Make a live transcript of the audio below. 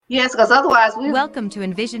Yes, because otherwise we. Welcome to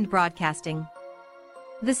Envisioned Broadcasting,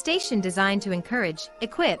 the station designed to encourage,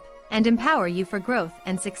 equip, and empower you for growth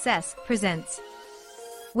and success presents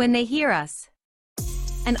When They Hear Us,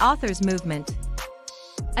 an author's movement,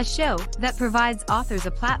 a show that provides authors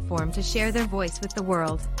a platform to share their voice with the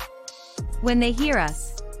world. When They Hear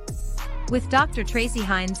Us, with Dr. Tracy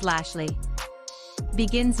Hines Lashley,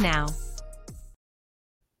 begins now.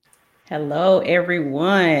 Hello,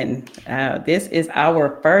 everyone. This is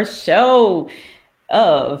our first show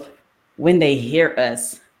of When They Hear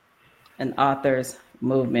Us, an author's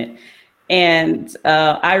movement. And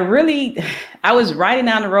I was riding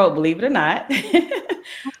down the road, believe it or not.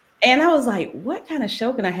 And I was like, what kind of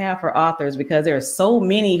show can I have for authors? Because there are so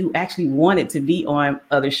many who actually wanted to be on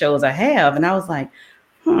other shows I have. And I was like,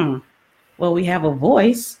 well, we have a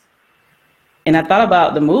voice. And I thought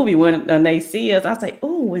about the movie when they see us. I was like,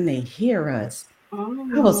 oh, when they hear us. Oh.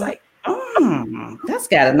 I was like, that's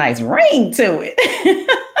got a nice ring to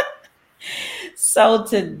it. So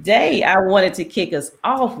today I wanted to kick us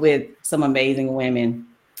off with some amazing women.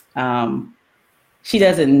 She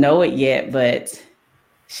doesn't know it yet, but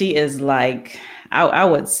she is like, I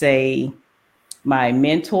would say, my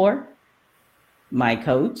mentor, my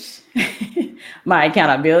coach, my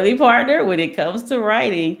accountability partner when it comes to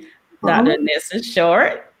writing. Dr. Anissa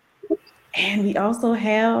Short. And we also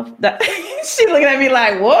have, she's looking at me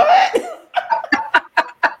like, what?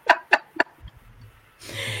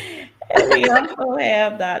 And we also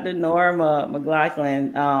have Dr. Norma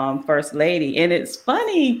McLaughlin, First Lady. And it's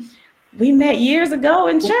funny, we met years ago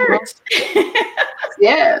in church.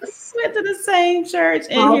 Yes. Went to the same church.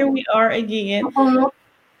 And here we are again,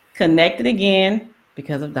 connected again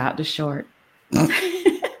because of Dr. Short.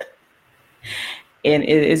 And it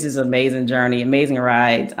is this amazing journey, amazing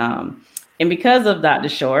ride. And because of Dr.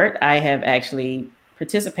 Short, I have actually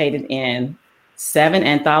participated in 7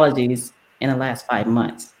 anthologies in the last 5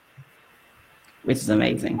 months, which is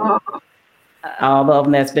amazing. All of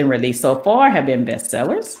them that's been released so far have been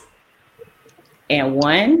bestsellers. And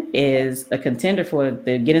one is a contender for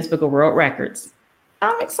the Guinness Book of World Records.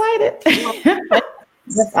 I'm excited.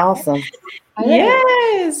 That's awesome.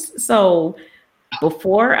 Yes. So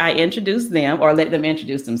before I introduce them or let them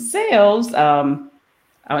introduce themselves, I'll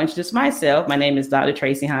introduce myself. My name is Dr.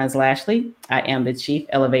 Tracy Hines Lashley. I am the Chief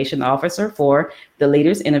Elevation Officer for the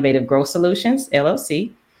Leaders Innovative Growth Solutions,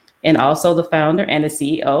 LLC, and also the founder and the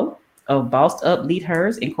CEO of Bossed Up Lead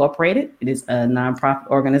Hers Incorporated. It is a nonprofit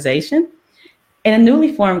organization and a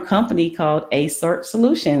newly formed company called A Search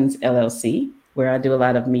Solutions, LLC, where I do a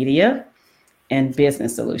lot of media and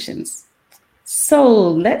business solutions.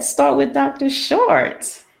 So let's start with Dr.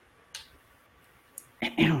 Short.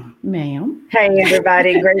 Ma'am. Hey,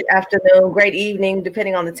 everybody. Great afternoon, great evening,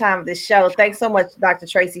 depending on the time of this show. Thanks so much, Dr.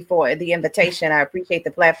 Tracy, for the invitation. I appreciate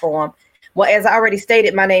the platform. Well, as I already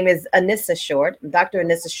stated, my name is Anissa Short, Dr.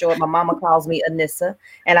 Anissa Short. My mama calls me Anissa,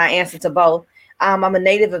 and I answer to both. I'm a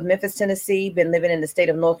native of Memphis, Tennessee, been living in the state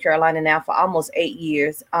of North Carolina now for almost 8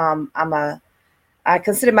 years. I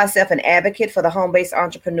consider myself an advocate for the home-based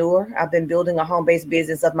entrepreneur. I've been building a home-based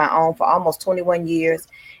business of my own for almost 21 years.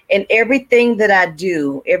 And everything that I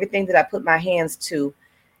do, everything that I put my hands to,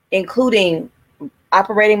 including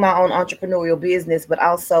operating my own entrepreneurial business, but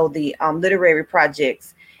also the literary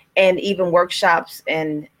projects and even workshops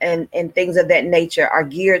and things of that nature are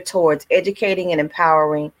geared towards educating and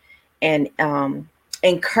empowering and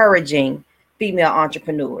encouraging female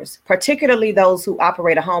entrepreneurs, particularly those who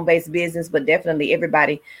operate a home-based business, but definitely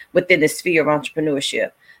everybody within the sphere of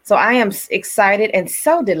entrepreneurship. So I am excited and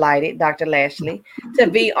so delighted, Dr. Lashley, to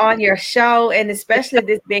be on your show, and especially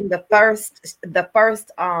this being the first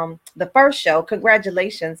show.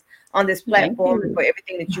 Congratulations on this platform and for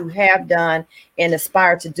everything that you have done and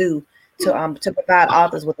aspire to do to provide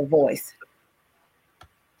authors with a voice.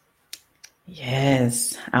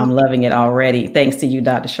 Yes, I'm loving it already. Thanks to you,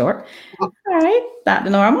 Dr. Short. All right, Dr.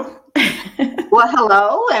 Norma. Well,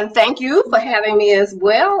 hello, and thank you for having me as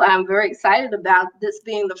well. I'm very excited about this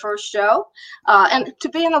being the first show and to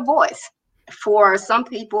being a voice for some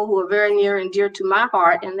people who are very near and dear to my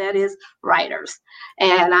heart, and that is writers.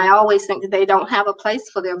 And I always think that they don't have a place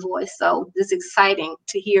for their voice, so it's exciting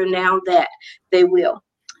to hear now that they will.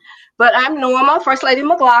 But I'm Norma, First Lady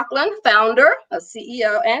McLaughlin, founder, a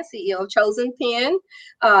CEO of Chosen Pen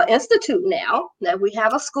Institute now, that we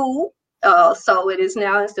have a school. So it is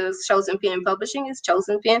now, instead of Chosen Pen Publishing, it's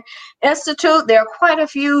Chosen Pen Institute. There are quite a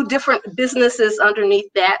few different businesses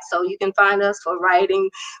underneath that. So you can find us for writing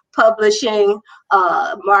publishing,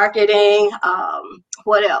 marketing,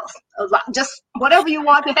 what else? Just whatever you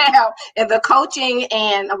want to have in the coaching.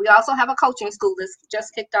 And we also have a coaching school that's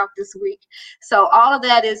just kicked off this week. So all of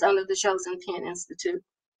that is under the Chosen Pen Institute.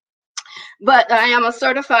 But I am a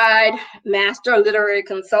certified master literary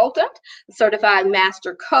consultant, certified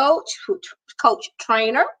master coach, coach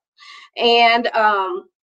trainer, and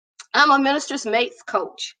I'm a minister's mates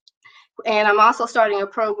coach. And I'm also starting a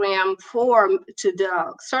program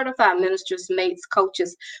to certify ministers, mates,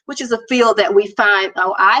 coaches, which is a field that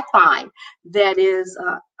I find that is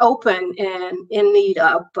open and in need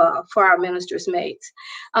of for our ministers, mates.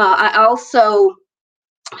 I also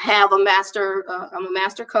have I'm a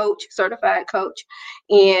master coach, certified coach,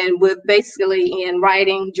 and with basically in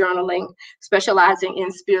writing, journaling, specializing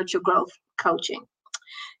in spiritual growth coaching.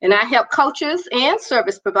 And I help coaches and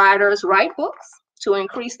service providers write books to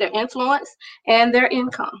increase their influence and their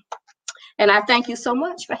income. And I thank you so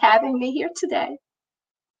much for having me here today.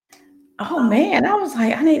 Oh man, I was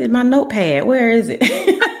like, I needed my notepad. Where is it?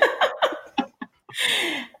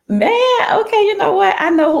 Man, okay, you know what? I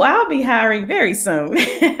know who I'll be hiring very soon.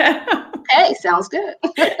 Hey, sounds good.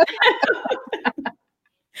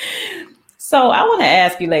 So I want to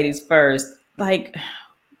ask you ladies first, like,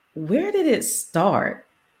 where did it start?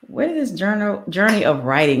 Where did this journey of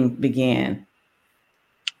writing begin?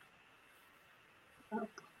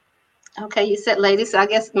 Okay, you said ladies, so I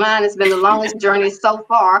guess mine has been the longest journey so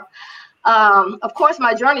far. Of course,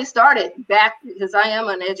 my journey started back because I am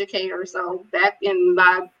an educator. So back in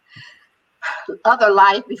my other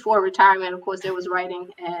life before retirement, of course, there was writing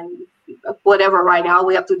and whatever writing, all the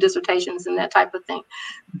way up through dissertations and that type of thing.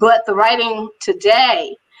 But the writing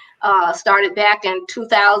today started back in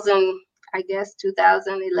 2000, I guess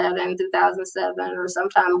 2011, 2007, or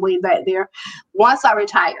sometime way back there. Once I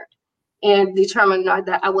retired and determined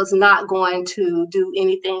that I was not going to do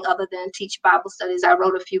anything other than teach Bible studies. I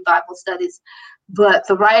wrote a few Bible studies, but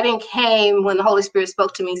the writing came when the Holy Spirit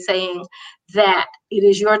spoke to me saying that it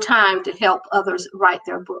is your time to help others write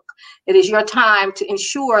their book. It is your time to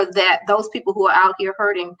ensure that those people who are out here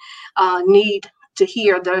hurting need to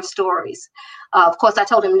hear their stories. Of course, I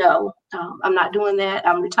told him, no, I'm not doing that.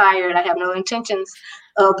 I'm retired. I have no intentions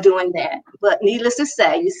of doing that. But needless to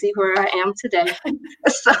say, you see where I am today.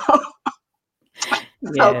 So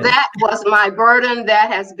that was my burden.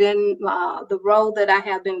 That has been the road that I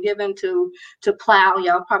have been given to plow.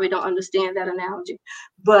 Y'all probably don't understand that analogy,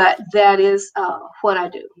 but that is what I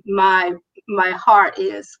do. My heart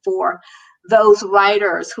is for those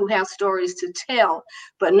writers who have stories to tell,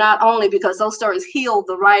 but not only because those stories heal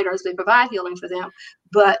the writers, they provide healing for them,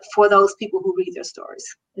 but for those people who read their stories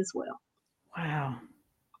as well. Wow.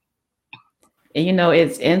 And you know,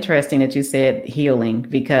 it's interesting that you said healing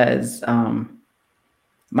because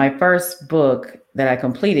my first book that I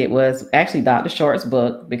completed was actually Dr. Short's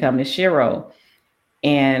book, Becoming a Shero.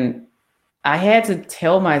 And I had to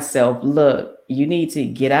tell myself, look, you need to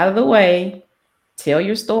get out of the way, tell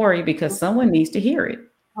your story because someone needs to hear it.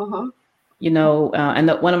 You know, and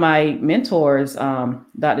one of my mentors, Dr.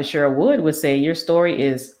 Cheryl Wood, would say, your story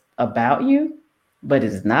is about you, but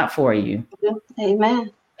it's not for you.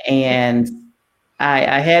 Amen. And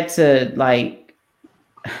I had to like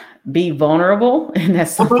be vulnerable, and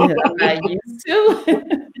that's something that I'm not used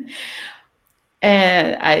to.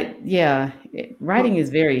 And writing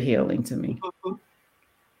is very healing to me.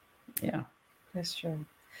 Yeah, that's true.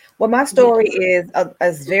 Well, my story is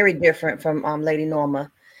very different from Lady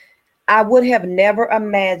Norma. I would have never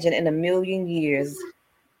imagined in a million years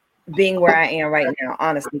being where I am right now,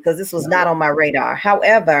 honestly, because this was not on my radar.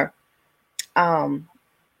 However,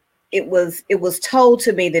 it was told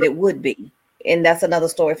to me that it would be, and that's another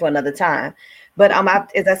story for another time. But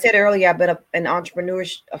as I said earlier, I've been an entrepreneur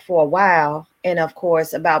for a while, and of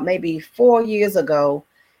course, about maybe 4 years ago,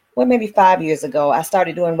 well, maybe 5 years ago, I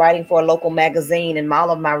started doing writing for a local magazine, and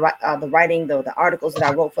all of my the writing, the articles that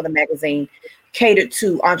I wrote for the magazine catered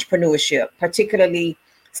to entrepreneurship, particularly.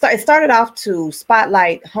 It started off to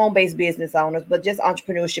spotlight home-based business owners, but just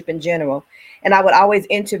entrepreneurship in general. And I would always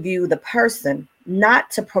interview the person, not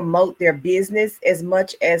to promote their business as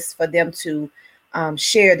much as for them to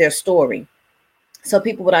share their story. So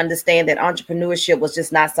people would understand that entrepreneurship was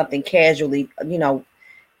just not something casually,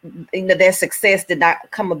 their success did not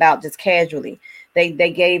come about just casually. They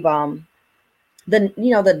gave the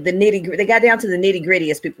nitty gritty. They got down to the nitty gritty,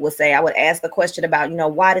 as people would say. I would ask the question about,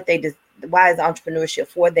 why is entrepreneurship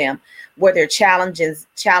for them? Were there challenges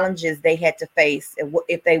they had to face? And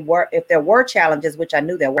if there were challenges, which I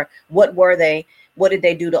knew there were, what were they? what did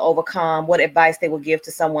they do to overcome, what advice they would give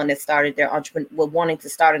to someone that started their wanting to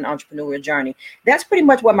start an entrepreneurial journey. That's pretty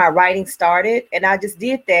much where my writing started. And I just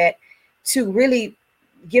did that to really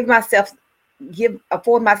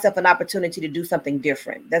afford myself an opportunity to do something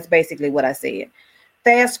different. That's basically what I said.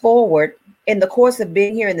 Fast forward, in the course of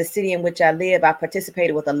being here in the city in which I live, I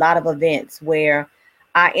participated with a lot of events where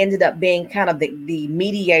I ended up being kind of the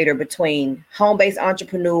mediator between home-based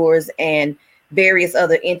entrepreneurs and various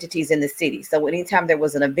other entities in the city. So anytime there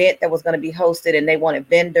was an event that was going to be hosted and they wanted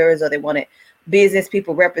vendors or they wanted business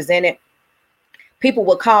people represented, people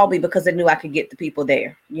would call me because they knew I could get the people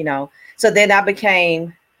there, you know. So then I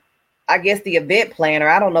became, I guess, the event planner.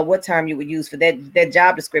 I don't know what term you would use for that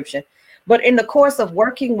job description. But in the course of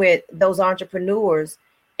working with those entrepreneurs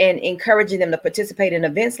and encouraging them to participate in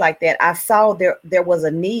events like that, I saw there was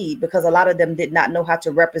a need because a lot of them did not know how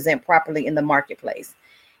to represent properly in the marketplace.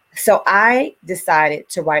 So I decided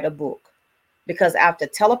to write a book because after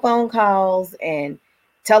telephone calls and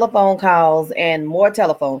more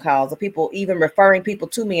telephone calls of people even referring people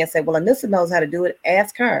to me and say, well, Anissa knows how to do it,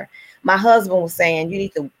 ask her. My husband was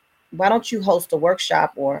saying, why don't you host a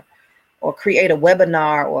workshop or create a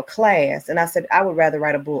webinar or a class? And I said, I would rather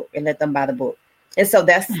write a book and let them buy the book. And so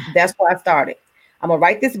that's where I started. I'm gonna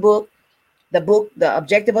write this book. The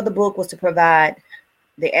objective of the book was to provide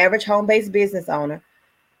the average home-based business owner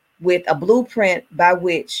with a blueprint by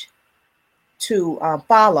which to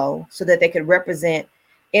follow so that they could represent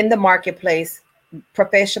in the marketplace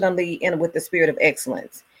professionally and with the spirit of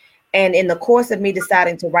excellence. And in the course of me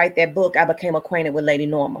deciding to write that book, I became acquainted with Lady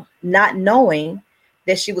Norma, not knowing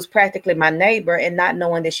that she was practically my neighbor and not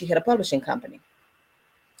knowing that she had a publishing company.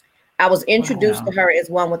 I was introduced to her as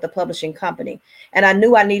one with a publishing company, and I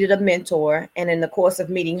knew I needed a mentor. And in the course of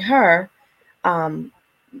meeting her,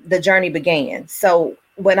 the journey began. So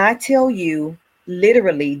when I tell you,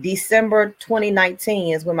 literally December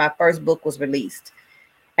 2019 is when my first book was released.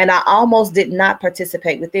 And I almost did not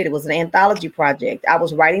participate with it. It was an anthology project. I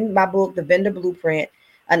was writing my book, The Vendor Blueprint.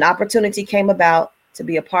 An opportunity came about to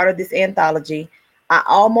be a part of this anthology. I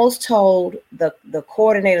almost told the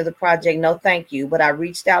coordinator of the project, no, thank you. But I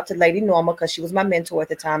reached out to Lady Norma because she was my mentor at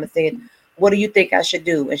the time and said, what do you think I should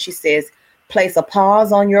do? And she says, place a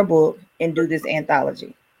pause on your book and do this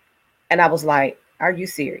anthology. And I was like, are you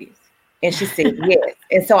serious? And she said, yes.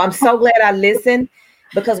 And so I'm so glad I listened,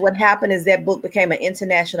 because what happened is that book became an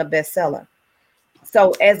international bestseller.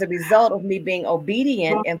 So as a result of me being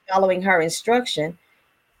obedient and following her instruction,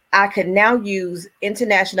 I could now use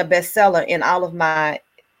international bestseller in all of my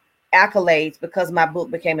accolades because my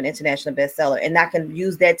book became an international bestseller. And I can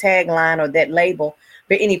use that tagline or that label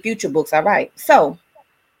for any future books I write. So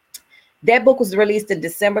that book was released in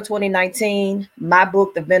December 2019. My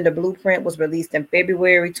book, The Vendor Blueprint, was released in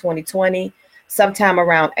February 2020. Sometime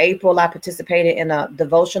around April, I participated in a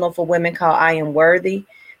devotional for women called I Am Worthy.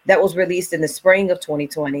 That was released in the spring of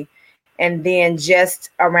 2020. And then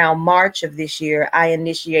just around March of this year, I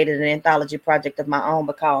initiated an anthology project of my own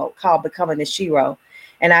called Becoming the Shero.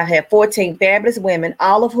 And I have 14 fabulous women,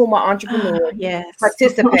 all of whom are entrepreneurs,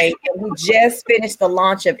 participate. And we just finished the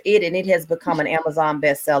launch of it, and it has become an Amazon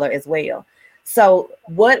bestseller as well. So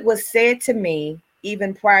what was said to me,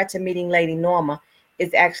 even prior to meeting Lady Norma,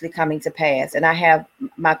 is actually coming to pass. And I have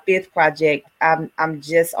my 5th project. I'm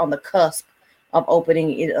just on the cusp of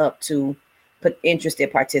opening it up to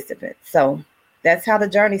interested participants. So that's how the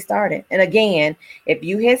journey started. And again, if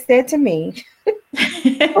you had said to me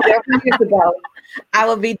several years ago, I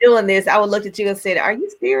would be doing this, I would look at you and say, are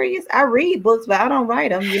you serious? I read books, but I don't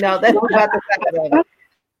write them. You know, that's about the side of it.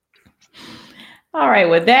 All right,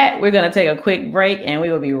 with that, we're going to take a quick break and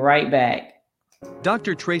we will be right back.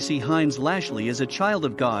 Dr. Tracy Hines Lashley is a child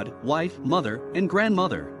of God, wife, mother, and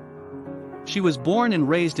grandmother. She was born and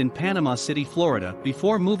raised in Panama City, Florida,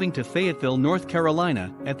 before moving to Fayetteville, North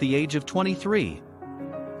Carolina, at the age of 23.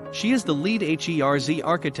 She is the lead HERZ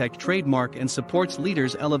architect trademark and supports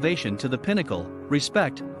leaders' elevation to the pinnacle,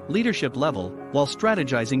 respect, leadership level, while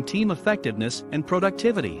strategizing team effectiveness and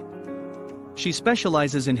productivity. She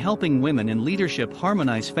specializes in helping women in leadership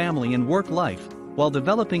harmonize family and work life, while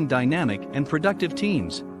developing dynamic and productive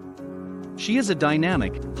teams. She is a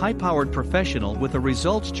dynamic, high-powered professional with a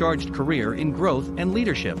results-charged career in growth and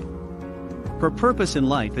leadership. Her purpose in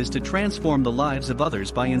life is to transform the lives of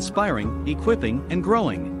others by inspiring, equipping, and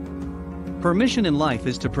growing. Her mission in life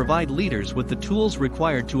is to provide leaders with the tools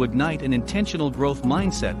required to ignite an intentional growth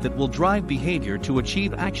mindset that will drive behavior to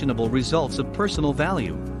achieve actionable results of personal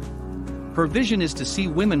value. Her vision is to see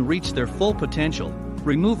women reach their full potential,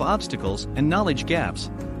 remove obstacles and knowledge gaps,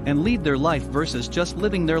 and lead their life versus just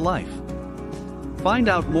living their life. Find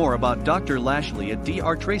out more about Dr. Lashley at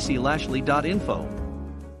drtracylashley.info.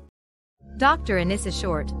 Dr. Anissa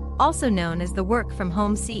Short, also known as the Work From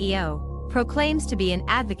Home CEO, proclaims to be an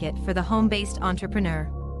advocate for the home-based entrepreneur.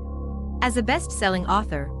 As a best-selling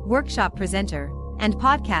author, workshop presenter, and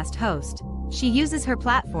podcast host, she uses her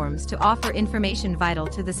platforms to offer information vital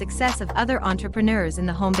to the success of other entrepreneurs in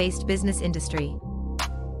the home-based business industry.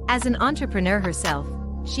 As an entrepreneur herself,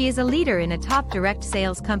 she is a leader in a top direct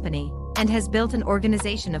sales company and has built an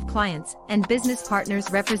organization of clients and business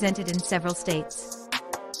partners represented in several states.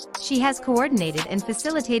 She has coordinated and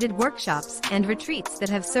facilitated workshops and retreats that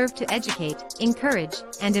have served to educate, encourage,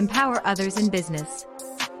 and empower others in business,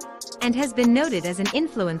 and has been noted as an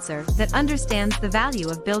influencer that understands the value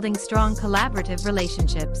of building strong collaborative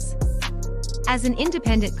relationships. As an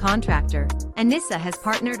independent contractor, Anissa has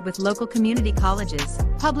partnered with local community colleges,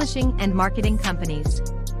 publishing and marketing companies,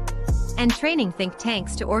 and training think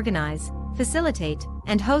tanks to organize, facilitate,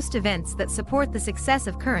 and host events that support the success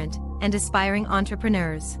of current and aspiring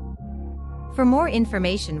entrepreneurs. For more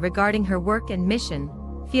information regarding her work and mission,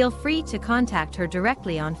 feel free to contact her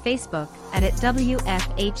directly on Facebook at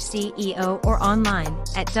WFHCEO or online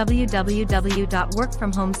at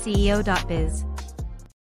www.workfromhomeceo.biz.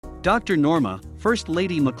 Dr. Norma, First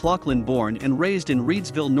Lady McLaughlin, born and raised in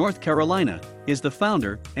Reidsville, North Carolina, is the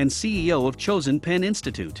founder and CEO of Chosen Pen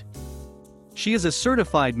Institute. She is a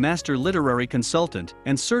certified master literary consultant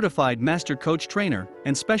and certified master coach trainer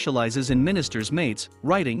and specializes in ministers' mates,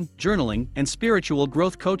 writing, journaling, and spiritual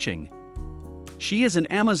growth coaching. She is an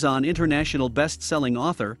Amazon International best-selling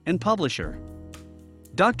author and publisher.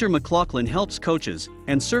 Dr. McLaughlin helps coaches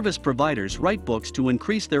and service providers write books to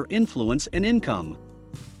increase their influence and income.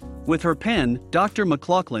 With her pen, Dr.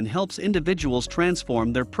 McLaughlin helps individuals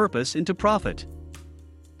transform their purpose into profit.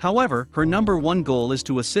 However, her number one goal is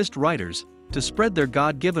to assist writers to spread their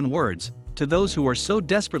God-given words to those who are so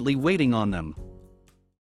desperately waiting on them.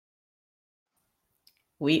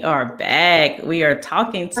 We are back. We are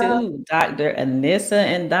talking to Dr. Anissa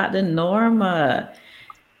and Dr. Norma.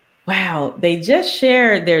 Wow, they just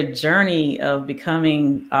shared their journey of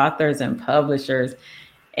becoming authors and publishers,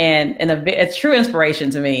 and a true inspiration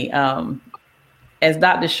to me. As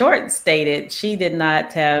Dr. Short stated, she did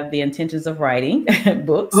not have the intentions of writing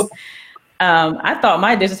books. I thought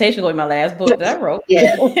my dissertation was my last book that I wrote.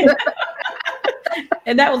 Yes.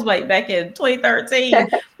 And that was like back in 2013. I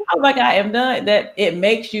was like, I am done. That it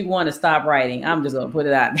makes you want to stop writing. I'm just going to put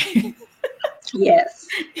it out there. Yes.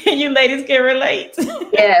 You ladies can relate.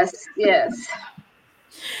 Yes, yes.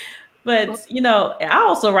 But, I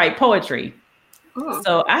also write poetry. Mm.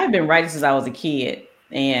 So I have been writing since I was a kid.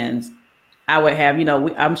 And I would have,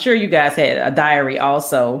 I'm sure you guys had a diary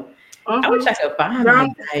also. I wish I could find my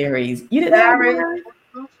diaries. You didn't have one?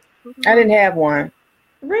 I didn't have one.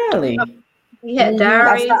 Really? We had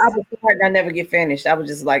diaries. I was smart and I never get finished. I was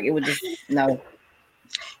just like, it would just, no.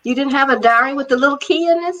 You didn't have a diary with the little key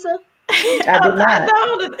in it, sir? I did not.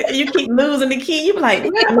 You keep losing the key. You be like,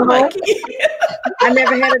 I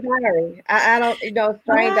never had a diary. I don't,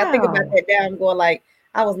 strange. Wow. I think about that now. I'm going like,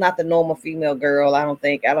 I was not the normal female girl. I don't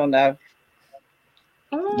know.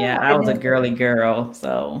 Yeah, I was a girly girl.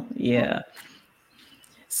 So, yeah.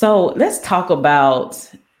 So let's talk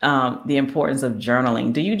about the importance of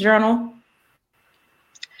journaling. Do you journal?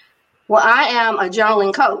 Well, I am a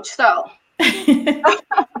journaling coach, so I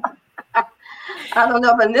don't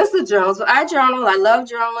know if Anissa journals, but I journal. I love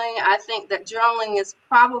journaling. I think that journaling is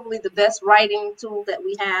probably the best writing tool that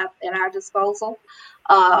we have at our disposal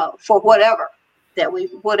for whatever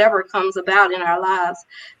comes about in our lives.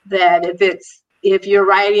 That if you're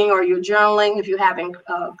writing or you're journaling, if you're having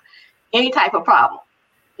any type of problem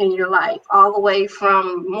in your life, all the way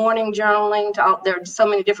from morning journaling to there are so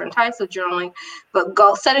many different types of journaling, but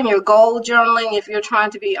setting your goal journaling if you're trying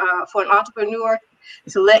to be for an entrepreneur,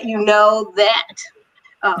 to let you know that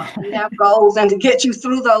you have goals and to get you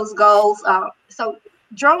through those goals. So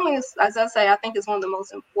journaling is, as I say, I think is one of the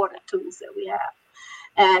most important tools that we have.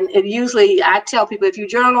 And I tell people, if you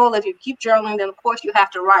keep journaling, then of course you have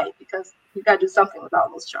to write, because you got to do something with all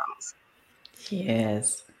those journals.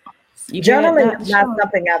 Yes. Journaling is not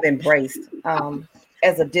something I've embraced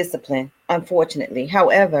as a discipline, unfortunately.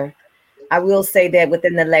 However, I will say that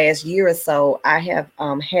within the last year or so, I have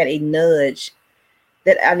had a nudge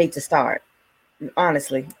that I need to start.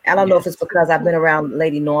 Honestly, I don't know if it's because I've been around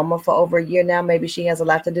Lady Norma for over a year now. Maybe she has a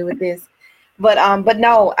lot to do with this. But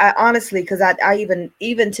no, I honestly, because I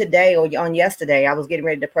even today or on yesterday, I was getting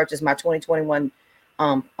ready to purchase my 2021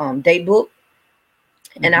 date book,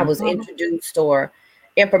 and I was introduced, or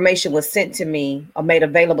information was sent to me or made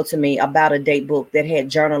available to me about a date book that had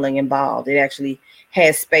journaling involved. It actually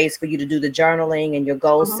has space for you to do the journaling and your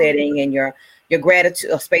goal setting and your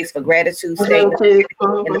gratitude, or space for gratitude statements in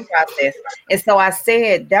the process. And so I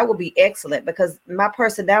said that would be excellent, because my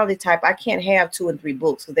personality type, I can't have 2 and 3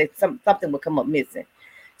 books because something would come up missing.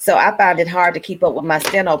 So I found it hard to keep up with my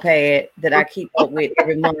steno pad that I keep up with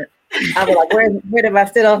every month. I was like, where did my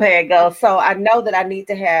steno pad go? So I know that I need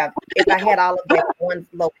to have, if I had all of that in one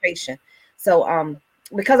location. So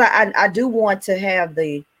because I do want to have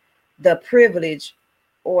the privilege,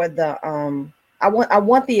 or the I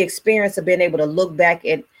want the experience of being able to look back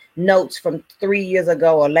at notes from 3 years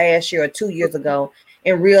ago or last year or 2 years ago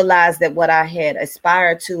and realize that what I had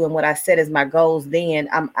aspired to and what I set as my goals then,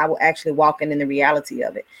 I will actually walking in the reality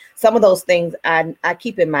of it. Some of those things I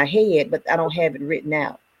keep in my head, but I don't have it written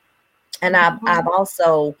out. And I've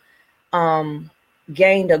also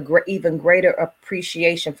gained even greater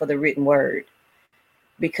appreciation for the written word,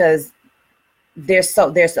 because there's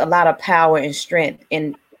a lot of power and strength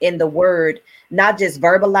in the word, not just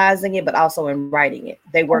verbalizing it, but also in writing it.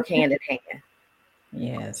 They work hand in hand.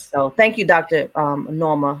 Yes. So thank you, Dr.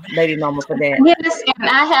 Norma, Lady Norma, for that. Yes, and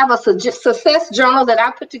I have a success journal that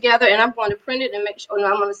I put together, and I'm going to print it and make sure, and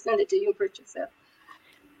I'm going to send it to you and print yourself.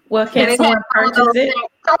 Well, can someone purchase it?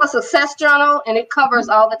 It's called a success journal, and it covers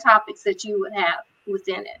all the topics that you would have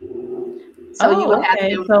within it. So you would have to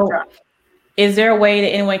do it. Is there a way that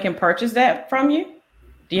anyone can purchase that from you?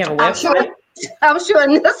 Do you have a website? I'm sure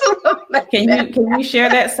Can you share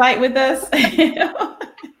that site with us? Because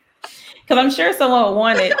I'm sure someone would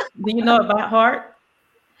want it. Do you know it by heart?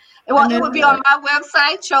 Well, it would be on my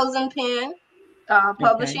website, Chosen Pen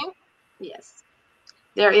Publishing. Okay. Yes,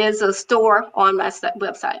 there is a store on my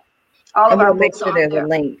website. All of our books are there. There's a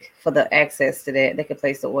link for the access to that. They can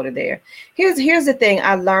place the order there. Here's the thing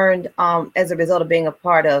I learned as a result of being a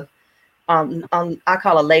part of I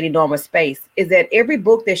call a Lady Norma space, is that every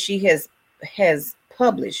book that she has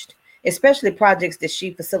published, especially projects that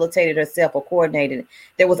she facilitated herself or coordinated,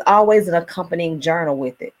 there was always an accompanying journal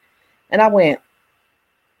with it. And I went,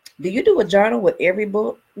 do you do a journal with every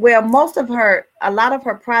book? Well, a lot of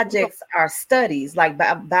her projects are studies, like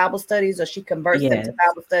Bible studies, or she converts them to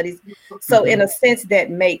Bible studies. So in a sense that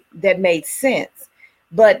made sense.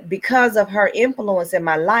 But because of her influence in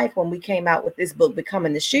my life, when we came out with this book,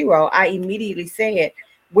 Becoming the Shero, I immediately said,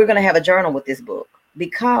 we're going to have a journal with this book,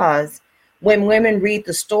 because when women read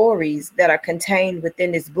the stories that are contained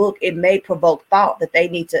within this book, it may provoke thought that they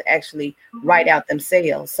need to actually write out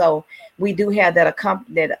themselves. So we do have that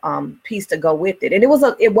piece to go with it. And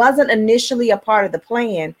it wasn't initially a part of the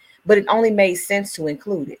plan, but it only made sense to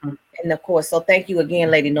include it. And of course, so thank you again,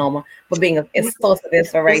 Lady Norma, for being a source of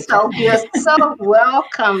inspiration. So you're so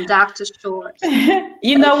welcome, Dr. Short.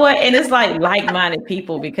 You know what? And it's like-minded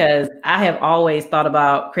people, because I have always thought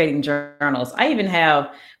about creating journals. I even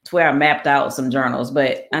have to where I mapped out some journals,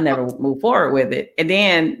 but I never moved forward with it. And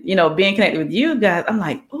then, being connected with you guys, I'm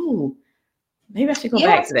like, ooh, maybe I should go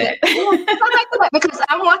back to that. Because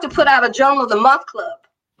I want to put out a Journal of the Month club.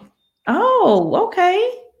 Oh,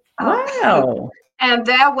 okay. Wow. And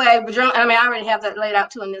that way, I already have that laid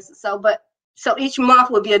out too in this. So each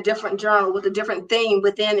month would be a different journal with a different theme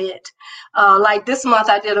within it. Like this month,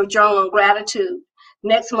 I did a journal on gratitude.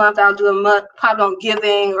 Next month, I'll do a month probably on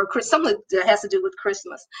giving or something that has to do with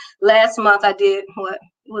Christmas. Last month, I did what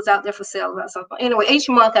was out there for sale or something. Anyway, each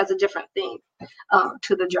month has a different theme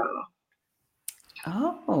to the journal.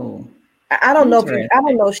 Oh. I don't know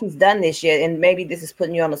if she's done this yet, and maybe this is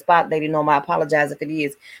putting you on the spot, Lady Norma. I apologize if it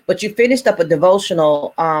is, but you finished up a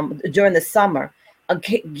devotional during the summer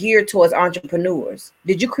geared towards entrepreneurs.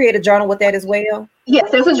 Did you create a journal with that as well? Yes,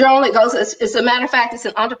 there's a journal that goes. It's a matter of fact, it's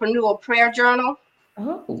an entrepreneurial prayer journal.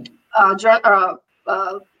 Oh. As a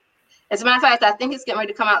matter of fact, I think it's getting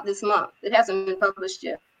ready to come out this month. It hasn't been published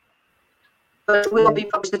yet, but it will be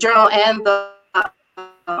published. The journal and the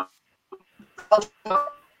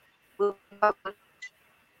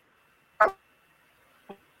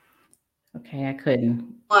Okay, I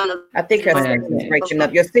couldn't. I think her signal is breaking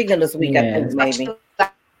up. Your signal is weak, I think, maybe.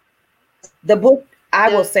 The book, I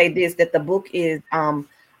will say this, that the book is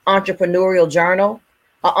entrepreneurial journal,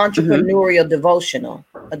 an entrepreneurial devotional,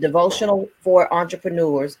 a devotional for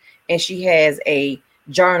entrepreneurs, and she has a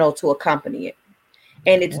journal to accompany it.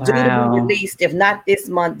 And it's due to be released, if not this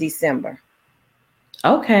month, December.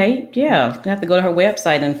 Okay, yeah, I have to go to her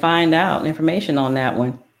website and find out information on that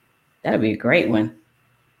one. That'd be a great one.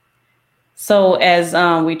 So as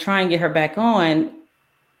we try and get her back on,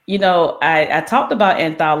 I talked about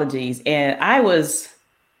anthologies, and I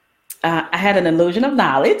had an illusion of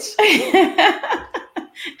knowledge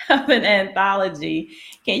of an anthology.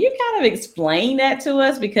 Can you kind of explain that to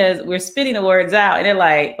us? Because we're spitting the words out and they're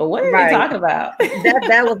like, what are they talking about?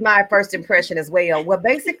 that was my first impression as well. Well,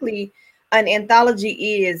 basically, an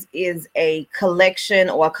anthology is a collection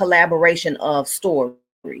or a collaboration of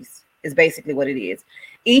stories, is basically what it is.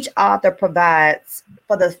 Each author provides,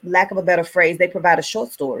 for the lack of a better phrase, they provide a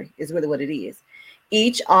short story, is really what it is.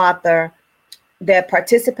 Each author that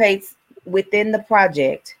participates within the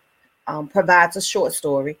project provides a short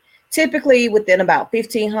story, typically within about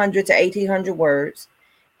 1,500 to 1,800 words.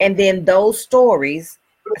 And then those stories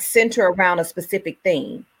center around a specific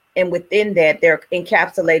theme. And within that, they're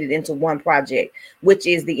encapsulated into one project, which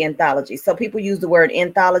is the anthology. So people use the word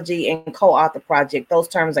anthology and co-author project. Those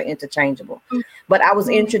terms are interchangeable. But I was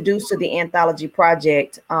introduced to the anthology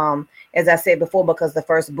project, as I said before, because the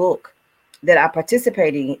first book that I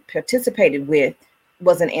participated with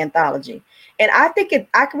was an anthology. And I think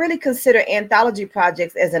I really consider anthology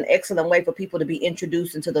projects as an excellent way for people to be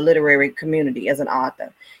introduced into the literary community as an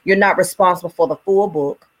author. You're not responsible for the full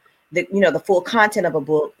book, the full content of a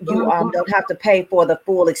book. You don't have to pay for the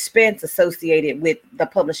full expense associated with the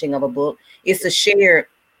publishing of a book. It's a shared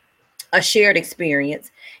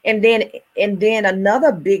experience. And then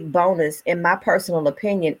another big bonus, in my personal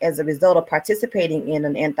opinion, as a result of participating in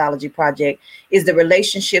an anthology project, is the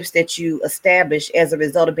relationships that you establish as a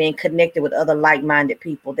result of being connected with other like-minded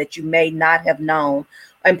people that you may not have known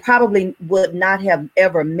and probably would not have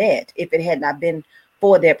ever met if it had not been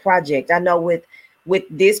for that project. I know with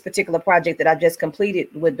this particular project that I just completed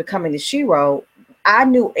with Becoming the Shero, I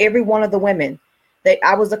knew every one of the women. That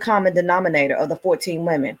I was the common denominator of the 14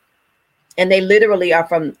 women. And they literally are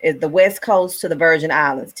from the West Coast to the Virgin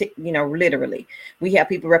Islands, literally. We have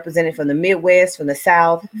people represented from the Midwest, from the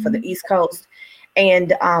South, from the East Coast.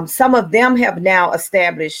 And some of them have now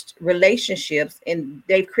established relationships, and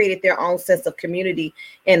they've created their own sense of community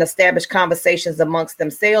and established conversations amongst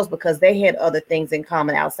themselves because they had other things in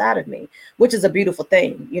common outside of me, which is a beautiful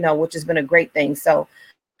thing, which has been a great thing. So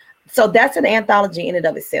that's an anthology in and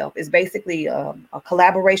of itself. It's basically a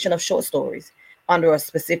collaboration of short stories under a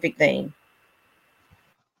specific theme.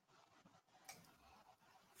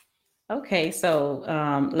 Okay, so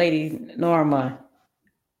Lady Norma,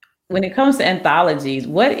 when it comes to anthologies,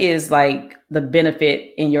 what is like the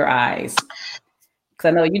benefit in your eyes? Because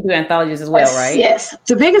I know you do anthologies as well, right? Yes.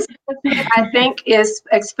 The biggest benefit, I think, is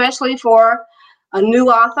especially for a new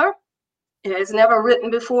author who has never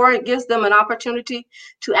written before, it gives them an opportunity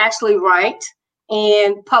to actually write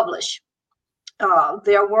and publish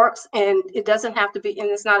their works, and it doesn't have to be, and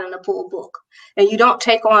it's not in a full book, and you don't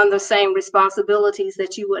take on the same responsibilities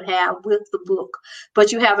that you would have with the book,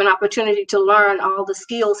 but you have an opportunity to learn all the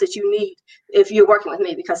skills that you need if you're working with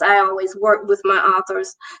me, because I always work with my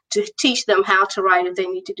authors to teach them how to write if they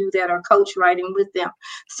need to do that, or coach writing with them.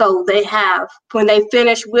 So they have, when they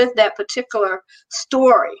finish with that particular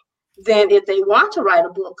story, then if they want to write a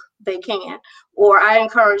book, they can. Or I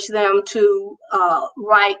encourage them to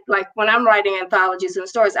write, like when I'm writing anthologies and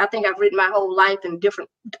stories, I think I've written my whole life in different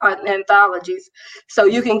anthologies. So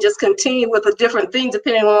you can just continue with a different thing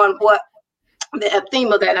depending on what the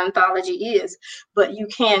theme of that anthology is. But you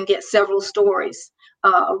can get several stories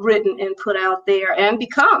written and put out there and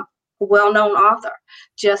become a well-known author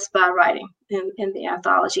just by writing in the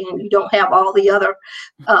anthology. And you don't have all the other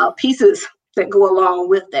pieces that go along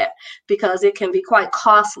with that, because it can be quite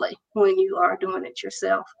costly when you are doing it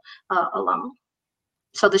yourself alone.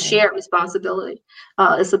 So the shared responsibility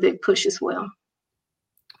is a big push as well.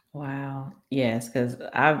 Wow. Yes, because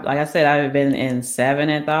like I said, I've been in 7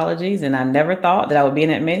 anthologies, and I never thought that I would be in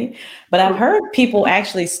that many. But I've heard people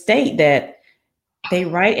actually state that they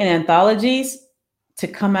write in anthologies to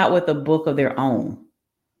come out with a book of their own.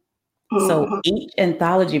 So each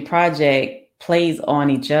anthology project plays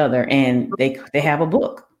on each other, and they have a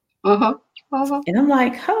book. And I'm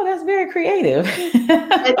like, oh, that's very creative.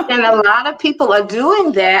 And a lot of people are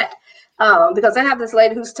doing that because I have this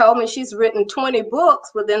lady who's told me she's written 20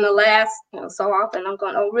 books within the last so often. I'm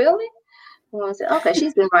going, oh, really? And I said, okay,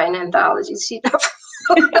 she's been writing anthologies. Yeah,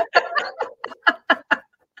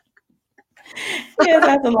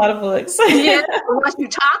 that's a lot of books. Yeah, once you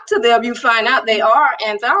talk to them, you find out they are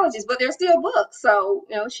anthologies, but they're still books. So,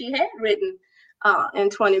 she had written in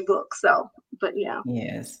 20 books. So, but yeah.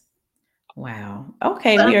 Yes. Wow.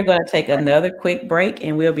 Okay, we are going to take another quick break,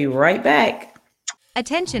 and we'll be right back.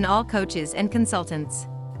 Attention all coaches and consultants.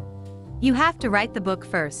 You have to write the book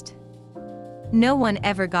first. No one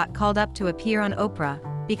ever got called up to appear on Oprah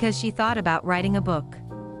because she thought about writing a book.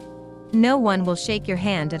 No one will shake your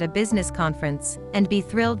hand at a business conference and be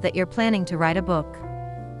thrilled that you're planning to write a book.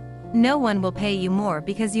 No one will pay you more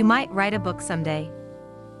because you might write a book someday.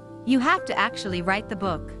 You have to actually write the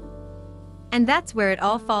book. And that's where it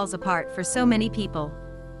all falls apart for so many people.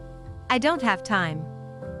 I don't have time.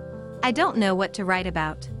 I don't know what to write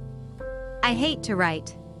about. I hate to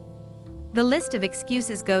write. The list of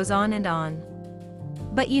excuses goes on and on.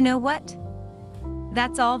 But you know what?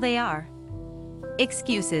 That's all they are.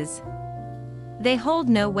 Excuses. They hold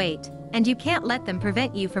no weight, and you can't let them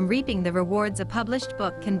prevent you from reaping the rewards a published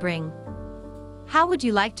book can bring. How would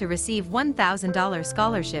you like to receive $1,000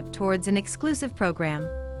 scholarship towards an exclusive program?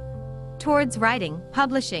 Towards writing,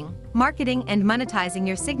 publishing, marketing, and monetizing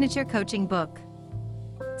your signature coaching book.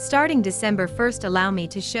 Starting December 1st, allow me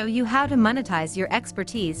to show you how to monetize your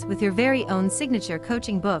expertise with your very own signature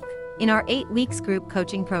coaching book in our 8 weeks group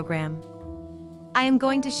coaching program. I am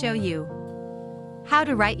going to show you how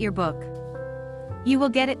to write your book. You will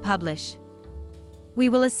get it published. We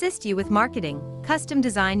will assist you with marketing, custom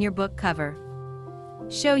design your book cover,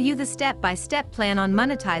 show you the step-by-step plan on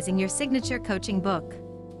monetizing your signature coaching book.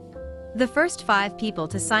 The first 5 people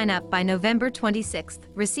to sign up by November 26th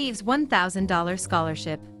receives $1,000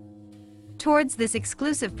 scholarship towards this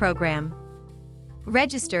exclusive program.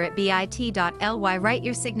 Register at bit.ly, write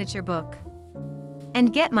your signature book,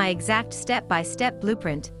 and get my exact step-by-step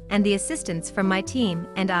blueprint and the assistance from my team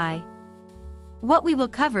and I. What we will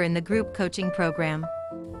cover in the group coaching program.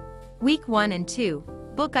 Week 1 and 2,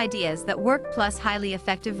 book ideas that work plus highly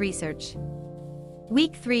effective research.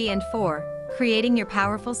 Week 3 and 4, creating your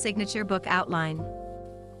powerful signature book outline.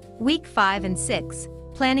 Week 5 and 6,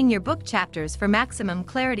 planning your book chapters for maximum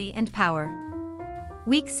clarity and power.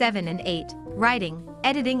 Week 7 and 8, writing,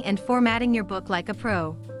 editing, and formatting your book like a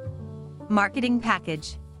pro. Marketing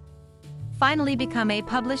package. Finally, become a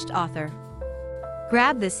published author.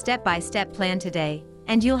 Grab this step-by-step plan today,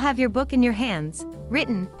 and you'll have your book in your hands,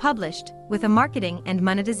 written, published, with a marketing and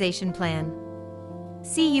monetization plan.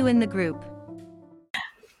 See you in the group.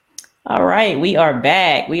 All right, we are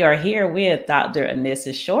back. We are here with Dr.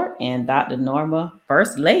 Anissa Short and Dr. Norma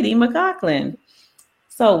First Lady McLaughlin.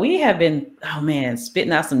 So we have been,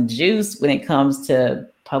 spitting out some juice when it comes to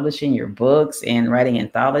publishing your books and writing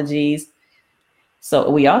anthologies. So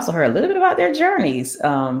we also heard a little bit about their journeys,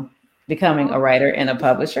 becoming a writer and a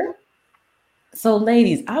publisher. So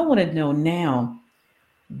ladies, I want to know now,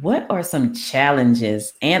 what are some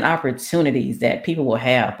challenges and opportunities that people will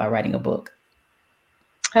have by writing a book?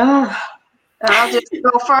 I'll just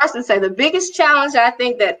go first and say the biggest challenge I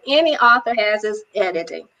think that any author has is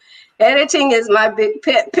editing. Editing is my big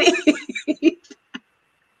pet peeve.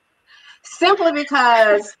 Simply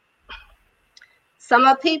because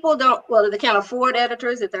some people they can't afford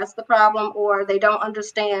editors, if that's the problem, or they don't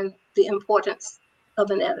understand the importance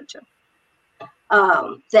of an editor.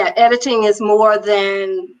 That editing is more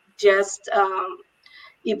than just,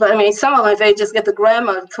 but I mean, some of them, if they just get the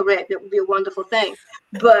grammar correct, it would be a wonderful thing.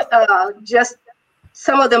 But just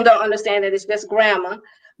some of them don't understand that it's just grammar.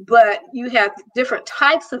 But you have different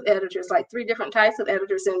types of editors, like 3 different types of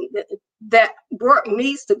editors, and that work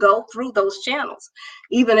needs to go through those channels,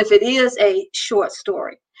 even if it is a short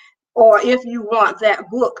story, or if you want that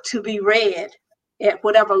book to be read at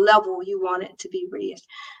whatever level you want it to be read.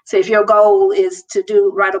 So if your goal is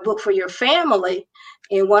to write a book for your family,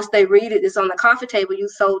 and once they read it, it's on the coffee table, you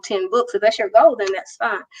sold 10 books. If that's your goal, then that's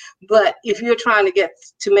fine. But if you're trying to get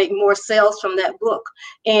to make more sales from that book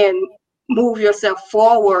and move yourself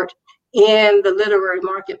forward in the literary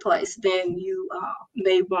marketplace, then you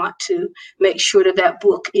may want to make sure that that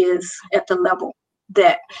book is at the level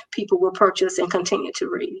that people will purchase and continue to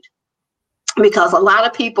read. Because a lot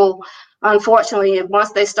of people, unfortunately,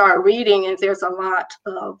 once they start reading, and there's a lot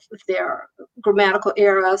of, if there are grammatical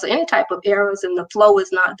errors or any type of errors and the flow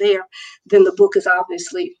is not there, then the book is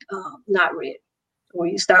obviously not read. Or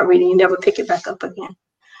you start reading, you never pick it back up again.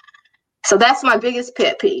 So that's my biggest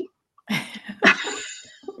pet peeve.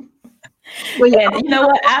 Well, yeah, you know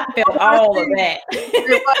what? I felt all of that.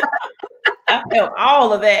 I felt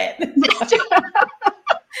all of that.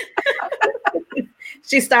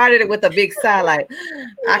 She started it with a big sigh, like,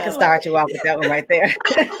 I can start you off with that one right there.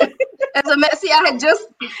 As a messy, that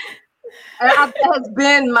has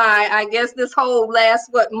been my, I guess, this whole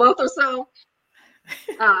last month or so.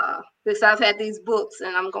 Because I've had these books,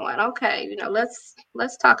 and I'm going, okay,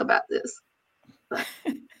 let's talk about this.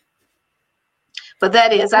 But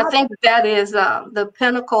that is, I think that is the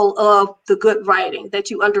pinnacle of the good writing, that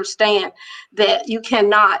you understand that you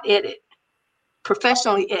cannot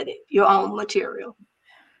professionally edit your own material.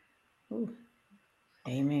 Ooh.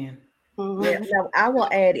 Amen. Yeah, now I will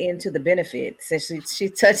add into the benefits since she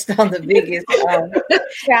touched on the biggest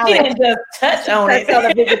challenge. Just touch on it. On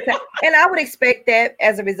the biggest, and I would expect that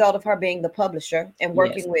as a result of her being the publisher and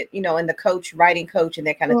working Yes. with, and the coach, writing coach, and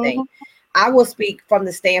that kind of thing. I will speak from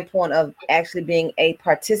the standpoint of actually being a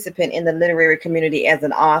participant in the literary community as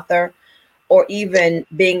an author, or even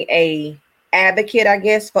being a advocate, I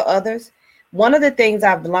guess, for others. One of the things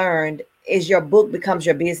I've learned is your book becomes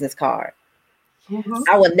your business card.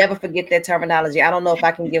 I will never forget that terminology. I don't know if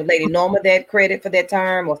I can give Lady Norma that credit for that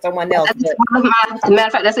term or someone else. As a matter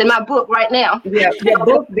of fact, that's in my book right now. Yeah, your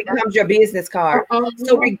book becomes your business card.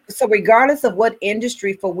 So regardless of what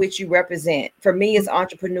industry for which you represent, for me it's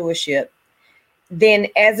entrepreneurship. Then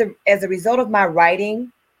as a result of my writings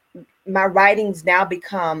now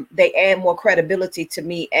they add more credibility to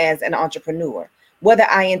me as an entrepreneur, whether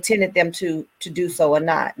I intended them to do so or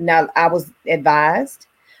not. Now, I was advised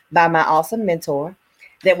by my awesome mentor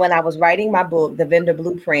that when I was writing my book, The Vendor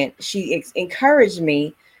Blueprint, she encouraged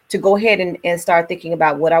me to go ahead and start thinking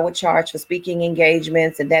about what I would charge for speaking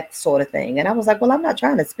engagements and that sort of thing. And I was like, well, I'm not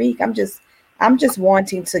trying to speak. I'm just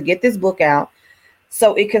wanting to get this book out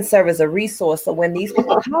so it can serve as a resource. So when these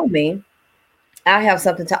people call me, I have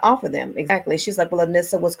something to offer them. Exactly. She's like, well,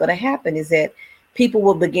 Anissa, what's going to happen is that people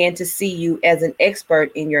will begin to see you as an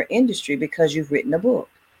expert in your industry because you've written a book.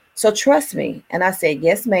 So trust me. And I said,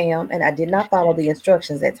 yes, ma'am. And I did not follow the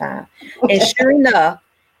instructions that time. And sure enough,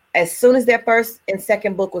 as soon as their first and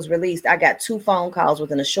second book was released, I got 2 phone calls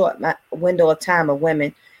within a short window of time of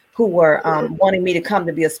women who were wanting me to come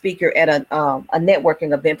to be a speaker at a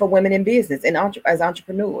networking event for women in business and as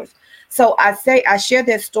entrepreneurs. So I share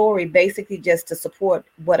that story basically just to support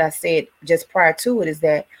what I said just prior to it, is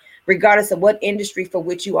that regardless of what industry for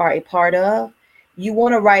which you are a part of, you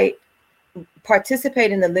want to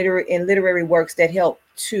participate in the literary works that help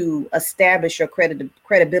to establish your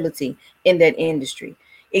credibility in that industry.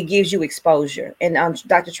 It gives you exposure. And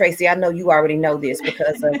Dr. Tracy, I know you already know this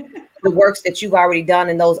because of the works that you've already done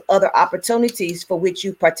and those other opportunities for which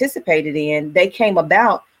you participated in. They came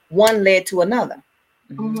about, one led to another.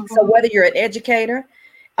 So whether you're an educator,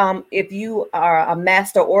 if you are a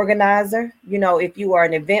master organizer, if you are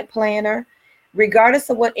an event planner, regardless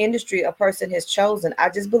of what industry a person has chosen, I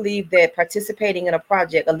just believe that participating in a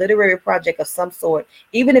project, a literary project of some sort,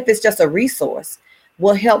 even if it's just a resource,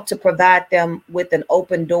 will help to provide them with an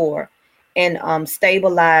open door and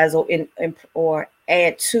stabilize or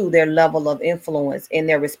add to their level of influence in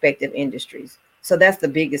their respective industries. So that's the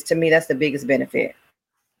biggest benefit.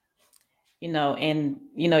 And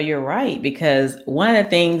you're right, because one of the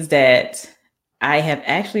things that I have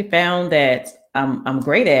actually found that I'm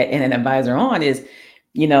great at and an advisor on is,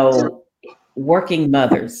 working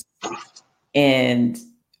mothers and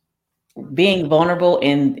being vulnerable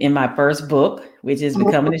in my first book, which is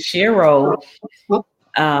Becoming a Shero.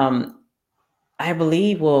 I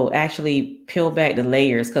believe will actually peel back the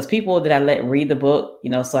layers, because people that I let read the book,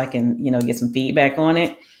 so I can, get some feedback on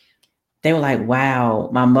it. They were like, wow,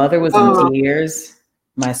 my mother was in tears.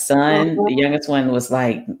 My son, the youngest one, was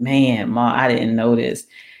like, man, Ma, I didn't know this.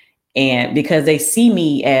 And because they see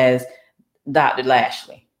me as Dr.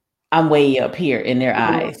 Lashley, I'm way up here in their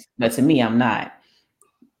eyes, but to me, I'm not.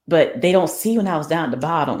 But they don't see when I was down at the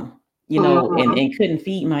bottom, and couldn't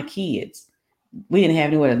feed my kids. We didn't have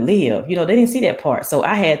anywhere to live. They didn't see that part. So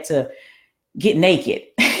I had to get naked.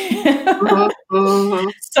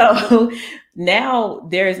 So now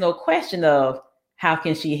there is no question of how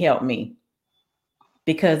can she help me,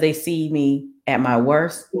 because they see me at my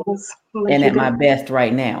worst and at my best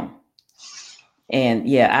right now. And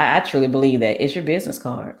yeah, I truly believe that it's your business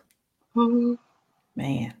card.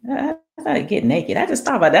 Man, I thought I'd get naked. I just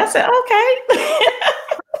thought about that. I said, okay.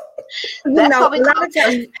 That's what we call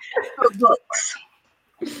books.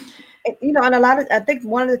 And I think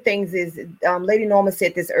one of the things is, Lady Norma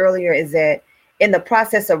said this earlier, is that in the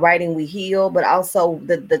process of writing, we heal, but also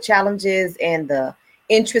the challenges and the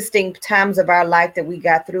interesting times of our life that we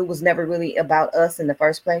got through was never really about us in the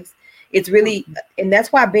first place. It's really, and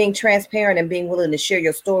that's why being transparent and being willing to share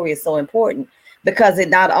your story is so important, because it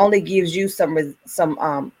not only gives you some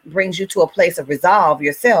brings you to a place of resolve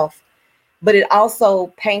yourself, but it also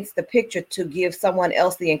paints the picture to give someone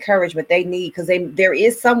else the encouragement they need, because there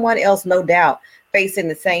is someone else, no doubt, facing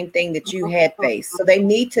the same thing that you had faced. So they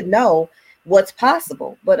need to know what's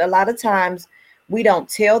possible. But a lot of times we don't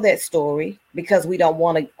tell that story because we don't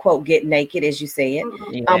want to, quote, get naked, as you say it.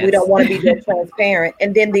 Yes. We don't want to be that transparent.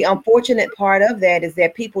 And then the unfortunate part of that is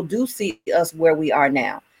that people do see us where we are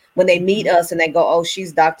now. When they meet us and they go, oh,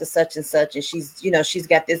 she's Dr. such and such, and she's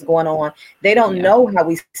got this going on. They don't know how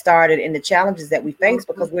we started and the challenges that we face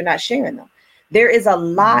because we're not sharing them. There is a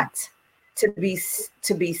lot to be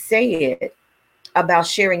said about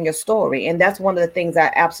sharing your story. And that's one of the things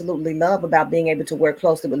I absolutely love about being able to work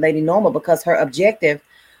closely with Lady Norma, because her objective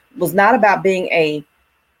was not about being a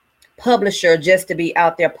publisher just to be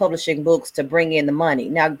out there publishing books to bring in the money.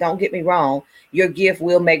 Now, don't get me wrong, your gift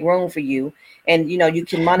will make room for you, and you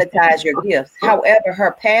can monetize your gifts. However,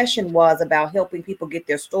 her passion was about helping people get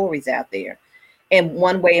their stories out there. And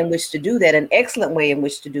one way in which to do that, an excellent way in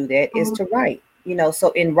which to do that, is to write.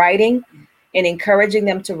 So in writing, and encouraging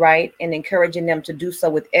them to write and encouraging them to do so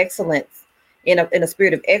with excellence, in a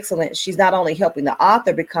spirit of excellence, she's not only helping the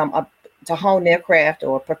author to hone their craft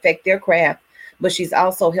or perfect their craft, but she's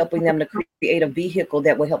also helping them to create a vehicle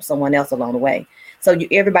that will help someone else along the way. So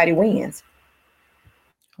everybody wins.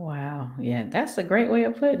 Wow. Yeah, that's a great way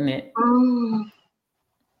of putting it.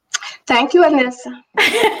 Thank you, Anissa.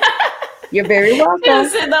 You're very welcome. You're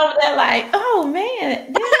sitting over there like, oh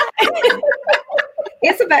man.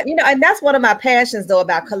 It's about, and that's one of my passions though,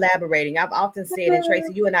 about collaborating. I've often said, and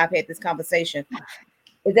Tracy, you and I have had this conversation,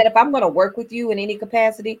 is that if I'm going to work with you in any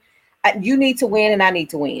capacity, you need to win and I need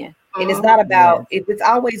to win. And it's not about, if it's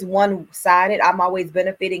always one-sided, I'm always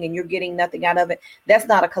benefiting and you're getting nothing out of it, that's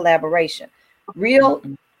not a collaboration. Real,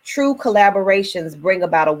 true collaborations bring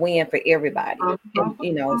about a win for everybody.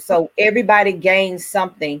 And, so everybody gains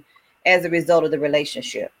something as a result of the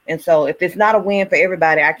relationship. And so if it's not a win for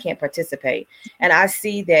everybody, I can't participate. And I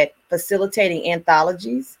see that facilitating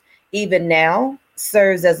anthologies, even now,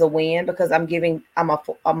 serves as a win, because I'm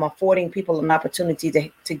affording people an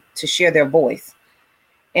opportunity to share their voice.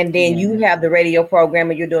 And then you have the radio program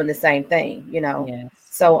and you're doing the same thing, Yes.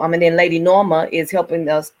 So and then Lady Norma is helping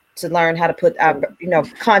us to learn how to put our,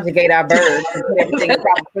 conjugate our verbs and put everything in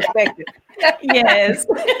proper perspective. Yes.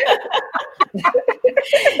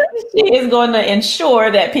 She is going to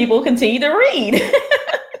ensure that people continue to read.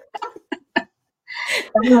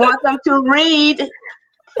 We want them to read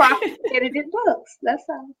properly edited books. That's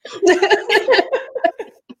all.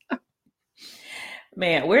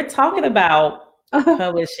 Man, we're talking about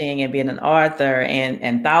publishing and being an author and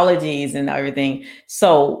anthologies and everything.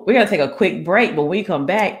 So we're going to take a quick break. But when we come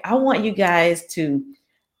back, I want you guys to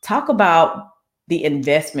talk about the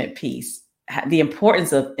investment piece, the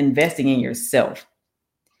importance of investing in yourself.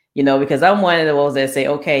 Because I'm one of those that say,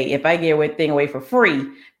 okay, if I give everything away for free,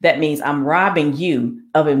 that means I'm robbing you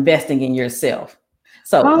of investing in yourself.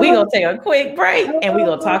 So we're going to take a quick break and we're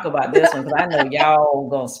going to talk about this one, because I know y'all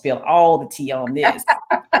going to spill all the tea on this.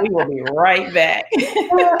 We will be right back.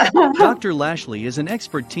 Dr. Lashley is an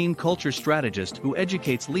expert team culture strategist who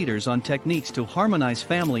educates leaders on techniques to harmonize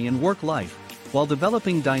family and work life while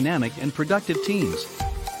developing dynamic and productive teams.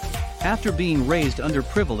 After being raised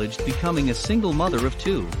underprivileged, becoming a single mother of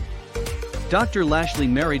two, Dr. Lashley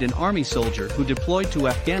married an Army soldier who deployed to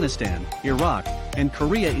Afghanistan, Iraq, and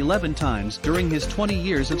Korea 11 times during his 20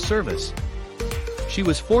 years of service. She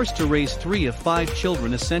was forced to raise 3 of 5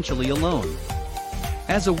 children essentially alone.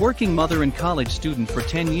 As a working mother and college student for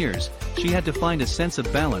 10 years, she had to find a sense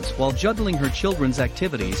of balance while juggling her children's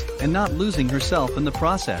activities and not losing herself in the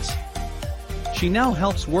process. She now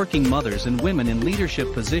helps working mothers and women in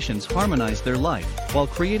leadership positions harmonize their life while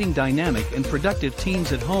creating dynamic and productive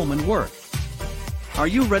teams at home and work. Are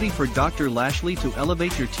you ready for Dr. Lashley to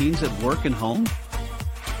elevate your teams at work and home?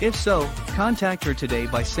 If so, contact her today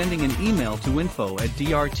by sending an email to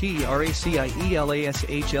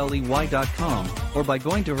info@drtracielashley.com or by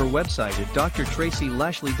going to her website at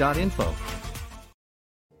drtracylashley.info.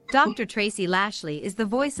 Dr. Tracy Lashley is the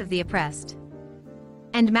voice of the oppressed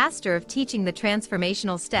and master of teaching the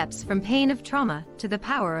transformational steps from pain of trauma to the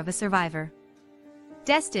power of a survivor,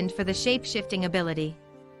 destined for the shape-shifting ability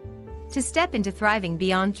to step into thriving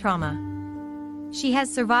beyond trauma. She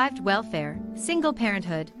has survived welfare, single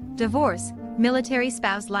parenthood, divorce, military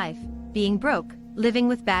spouse life, being broke, living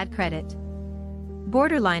with bad credit,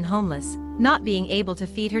 borderline homeless, not being able to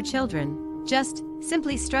feed her children, just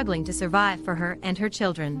simply struggling to survive for her and her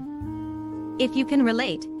children. If you can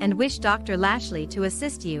relate and wish Dr. Lashley to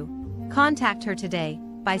assist you, contact her today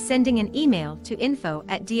by sending an email to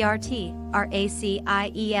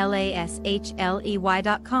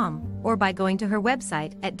info@drtracielashley.com or by going to her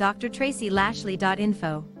website at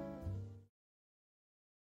drtracylashley.info.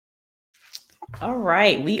 All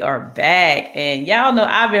right, we are back. And y'all know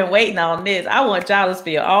I've been waiting on this. I want y'all to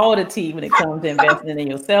spill all the tea when it comes to investing in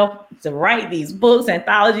yourself, to write these books,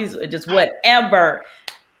 anthologies, or just whatever.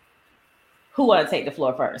 Who want to take the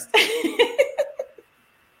floor first?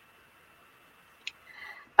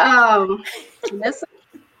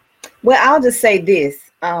 Well, I'll just say this.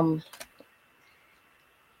 I'll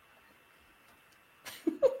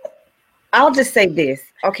just say this.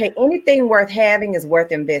 Okay, anything worth having is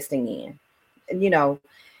worth investing in.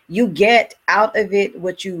 you get out of it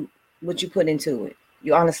what you put into it.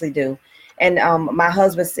 You honestly do. And my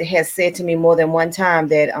husband has said to me more than one time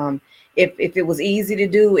that if it was easy to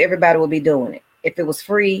do, everybody would be doing it. If it was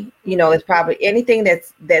free, it's probably anything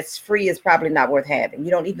that's free is probably not worth having. You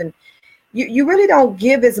don't even, you really don't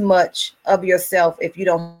give as much of yourself if you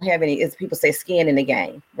don't have any, as people say, skin in the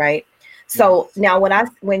game, right? So now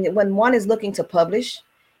when one is looking to publish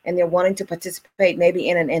and they're wanting to participate maybe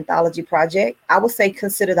in an anthology project, I would say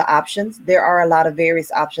consider the options. There are a lot of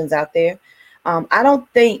various options out there. I don't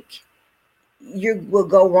think you will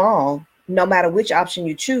go wrong no matter which option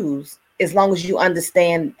you choose, as long as you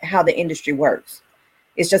understand how the industry works.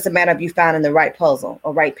 It's just a matter of you finding the right puzzle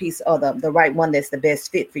or right piece or the right one that's the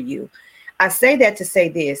best fit for you. I say that to say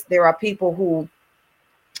this: there are people who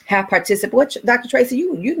have participated. Dr. Tracy,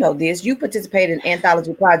 you know this. You participated in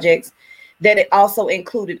anthology projects that it also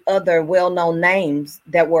included other well-known names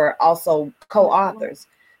that were also co-authors.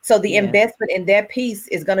 So the investment in that piece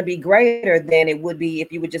is going to be greater than it would be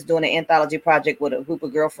if you were just doing an anthology project with a group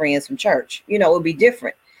of girlfriends from church. It would be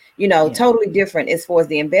different, totally different as far as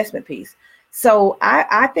the investment piece. So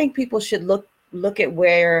I think people should look at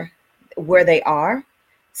where they are,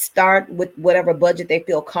 start with whatever budget they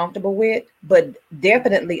feel comfortable with, but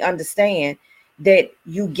definitely understand that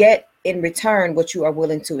you get in return what you are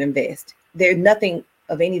willing to invest. There's nothing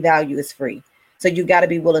of any value is free. So you got to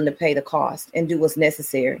be willing to pay the cost and do what's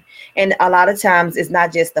necessary. And a lot of times it's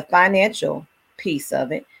not just the financial piece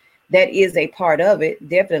of it. That is a part of it,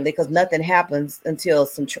 definitely, because nothing happens until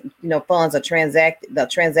some, funds are transacted. The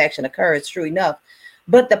transaction occurs, true enough.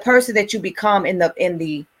 But the person that you become in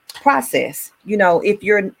the process, if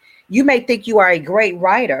you may think you are a great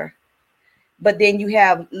writer, but then you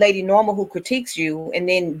have Lady Normal who critiques you, and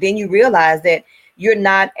then you realize that you're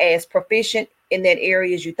not as proficient in that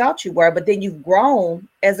area as you thought you were, but then you've grown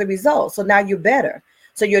as a result. So now you're better.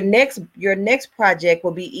 So your next project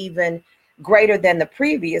will be even greater than the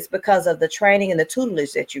previous because of the training and the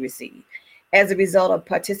tutelage that you receive as a result of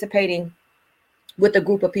participating with a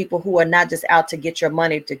group of people who are not just out to get your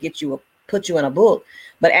money to put you in a book,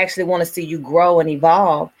 but actually want to see you grow and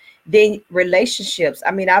evolve. Then relationships.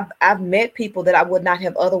 I mean, I've met people that I would not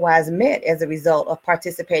have otherwise met as a result of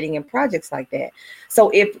participating in projects like that.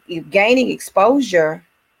 So if gaining exposure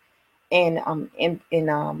and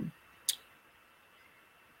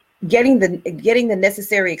getting the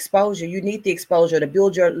necessary exposure, you need the exposure to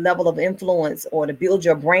build your level of influence or to build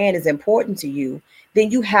your brand is important to you,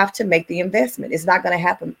 then you have to make the investment. It's not going to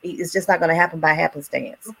happen. It's just not going to happen by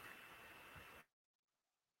happenstance.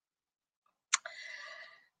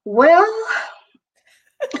 Well,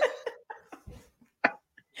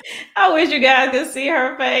 I wish you guys could see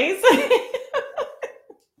her face.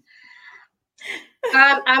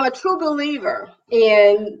 I'm a true believer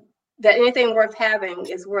in that anything worth having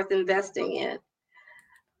is worth investing in.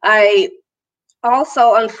 I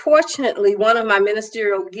also, unfortunately, one of my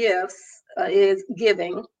ministerial gifts is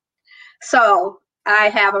giving. So I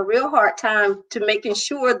have a real hard time to making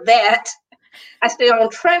sure that I stay on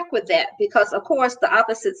track with that, because of course the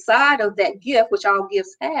opposite side of that gift, which all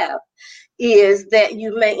gifts have, is that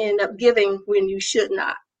you may end up giving when you should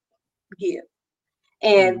not give.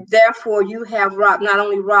 And therefore you have not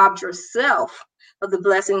only robbed yourself of the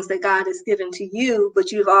blessings that God has given to you,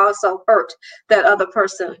 but you've also hurt that other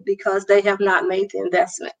person because they have not made the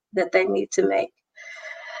investment that they need to make.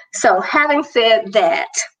 So having said that,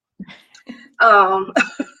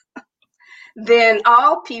 then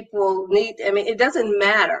all people need, it doesn't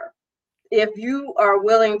matter if you are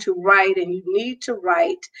willing to write and you need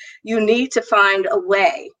to find a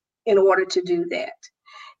way in order to do that.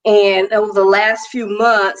 And over the last few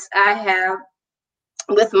months, I have,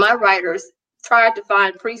 with my writers, tried to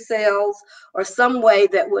find pre-sales or some way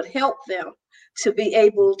that would help them to be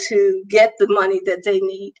able to get the money that they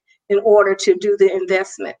need in order to do the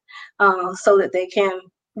investment so that they can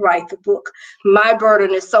write the book. My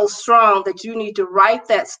burden is so strong that you need to write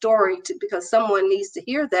that story because someone needs to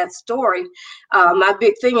hear that story. My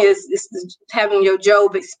big thing is having your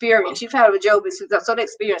Job experience. You've had a Job experience, so the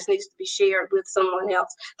experience needs to be shared with someone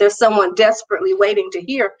else. There's someone desperately waiting to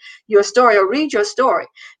hear your story or read your story.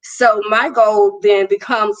 So my goal then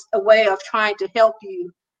becomes a way of trying to help you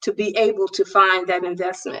to be able to find that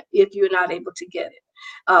investment if you're not able to get it.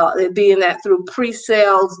 Being that through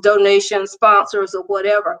pre-sales, donations, sponsors, or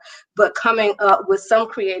whatever, but coming up with some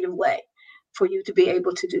creative way for you to be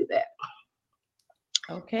able to do that.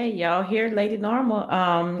 Okay, y'all hear Lady Normal.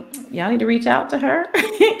 Y'all need to reach out to her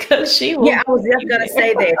because she will. Yeah, I was just gonna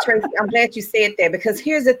say that, Tracy. I'm glad you said that because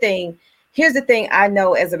here's the thing I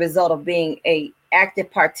know as a result of being a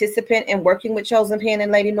active participant in working with Chosen Pen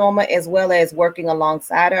and Lady Norma, as well as working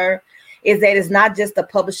alongside her, is that it's not just the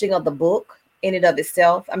publishing of the book in and of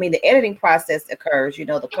itself. I mean, the editing process occurs, you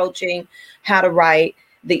know, the coaching, how to write,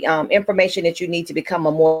 the information that you need to become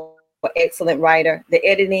a more excellent writer, the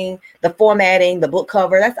editing, the formatting, the book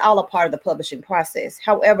cover, that's all a part of the publishing process.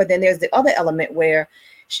 However, then there's the other element where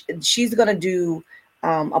she's going to do,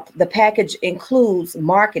 the package includes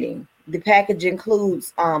marketing. The package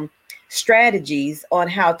includes strategies on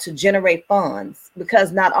how to generate funds,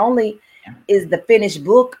 because not only is the finished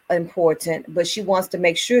book important, but she wants to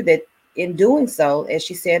make sure that in doing so, as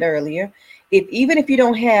she said earlier, even if you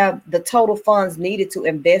don't have the total funds needed to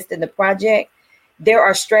invest in the project, there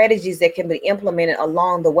are strategies that can be implemented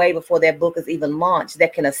along the way before that book is even launched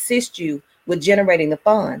that can assist you with generating the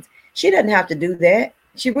funds. She doesn't have to do that.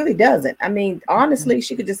 She really doesn't. I mean, honestly,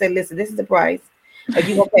 she could just say, listen, this is the price. Are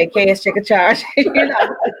you gonna pay cash, check, or charge? You know,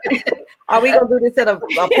 are we gonna do this at a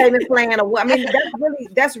payment plan or what? I mean,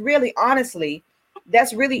 that's really honestly,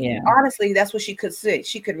 that's what she could say.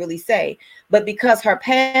 She could really say. But because her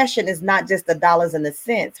passion is not just the dollars and the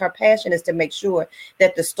cents, her passion is to make sure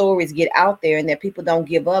that the stories get out there and that people don't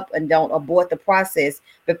give up and don't abort the process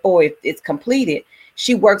before it's completed.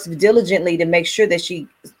 She works diligently to make sure that she,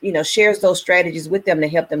 you know, shares those strategies with them to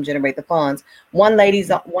help them generate the funds. One lady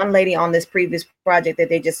on this previous project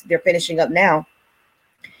that they're finishing up now,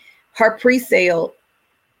 her pre-sale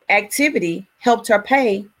activity helped her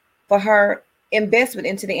pay for her investment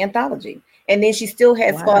into the anthology. And then she still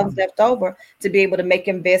has funds left over to be able to make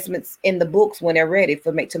investments in the books when they're ready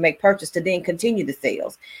to make purchase, to then continue the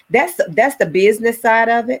sales. That's the business side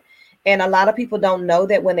of it. And a lot of people don't know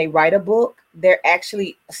that when they write a book, they're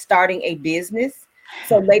actually starting a business.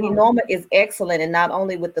 So Lady Norma is excellent, and not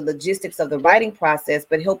only with the logistics of the writing process,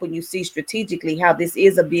 but helping you see strategically how this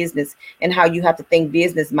is a business and how you have to think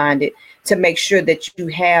business minded to make sure that you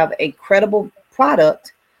have a credible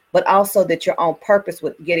product, but also that you're on purpose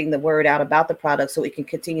with getting the word out about the product so it can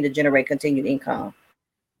continue to generate continued income.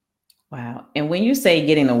 Wow. And when you say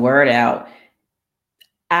getting the word out,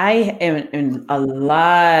 I am in a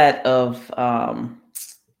lot of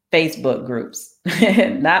Facebook groups,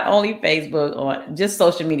 not only Facebook, on just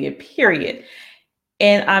social media, period.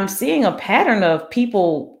 And I'm seeing a pattern of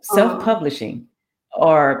people self-publishing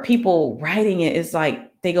or people writing it. It's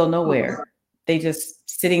like they go nowhere. They just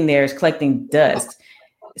sitting there collecting dust.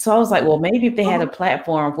 So I was like, well, maybe if they had a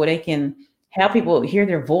platform where they can have people hear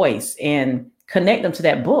their voice and connect them to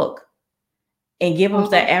that book and give them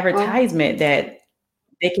that advertisement that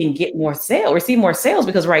they can get more sales, receive more sales.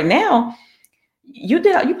 Because right now, you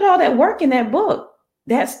put all that work in that book,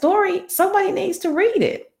 that story, somebody needs to read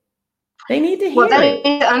it. They need to hear they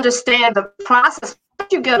need to understand the process.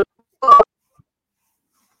 You get a book.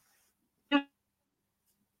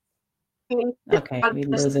 Okay, we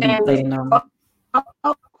losing Lady Norma.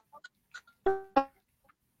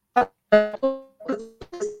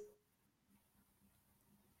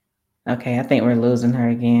 Okay, I think we're losing her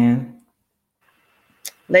again.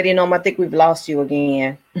 Lady Norma, I think we've lost you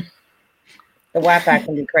again. The Wi-Fi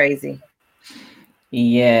can be crazy.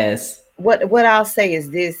 Yes. What I'll say is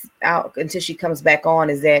this, until she comes back on,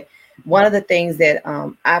 is that one of the things that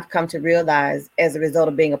I've come to realize as a result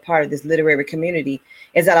of being a part of this literary community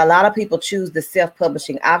is that a lot of people choose the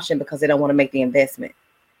self-publishing option because they don't want to make the investment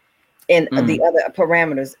in the other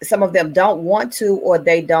parameters. Some of them don't want to, or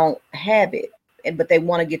they don't have it, but they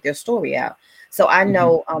want to get their story out. So I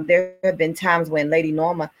know there have been times when Lady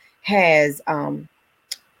Norma has,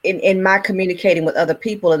 in my communicating with other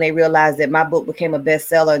people, and they realized that my book became a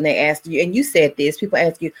bestseller, and they asked you, and you said this, people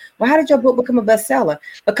ask you, well, how did your book become a bestseller?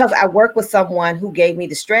 Because I worked with someone who gave me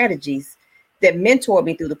the strategies that mentored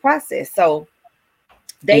me through the process. So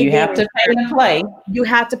you have to pay to play. You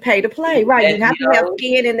have to pay to play, right? You have to have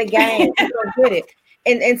skin in the game. You don't get it.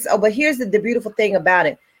 And so, but here's the beautiful thing about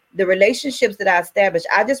it. The relationships that I established,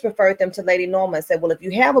 I just referred them to Lady Norma and said, well, if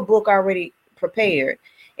you have a book already prepared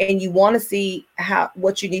and you want to see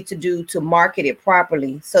what you need to do to market it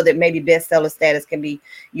properly so that maybe bestseller status can be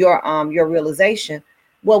your realization.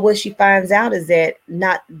 Well, what she finds out is that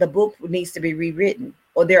not the book needs to be rewritten,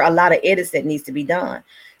 or there are a lot of edits that needs to be done.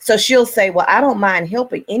 So she'll say, well, I don't mind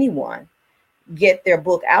helping anyone get their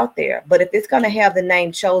book out there, but if it's going to have the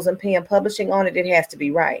name Chosen Pen Publishing on it, it has to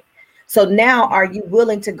be right. So now, are you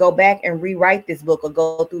willing to go back and rewrite this book or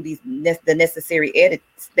go through the necessary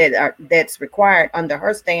edits that's required under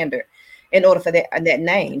her standard in order for that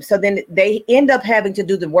name? So then they end up having to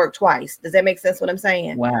do the work twice. Does that make sense what I'm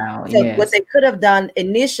saying? Wow. So yes. What they could have done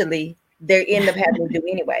initially, they end up having to do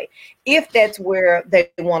anyway, if that's where they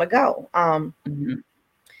want to go.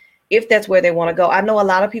 If that's where they want to go. I know a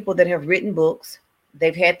lot of people that have written books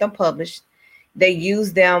They've had them published. They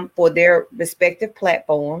use them for their respective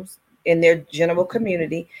platforms in their general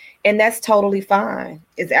community, and that's totally fine.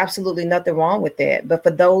 It's absolutely nothing wrong with that. But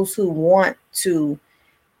for those who want to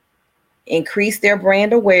increase their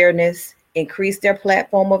brand awareness, increase their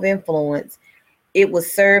platform of influence, it will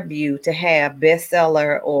serve you to have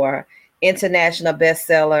bestseller or international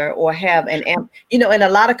bestseller, or have in a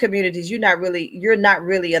lot of communities, you're not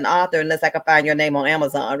really an author unless I can find your name on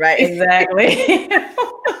Amazon, right? Exactly.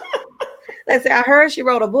 Let's say I heard she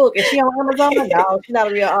wrote a book. Is she on Amazon? No, she's not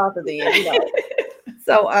a real author then.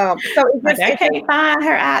 So it's like, I can't find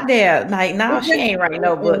her out there. Like, no, she ain't writing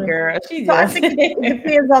no book, girl. She just. I think it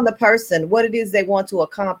depends on the person, what it is they want to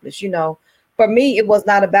accomplish. For me, it was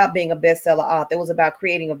not about being a bestseller author. It was about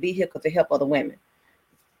creating a vehicle to help other women.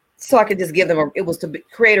 So I could just give them it was to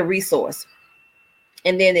create a resource.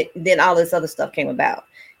 And then all this other stuff came about.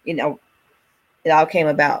 It all came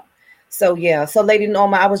about. So yeah. So Lady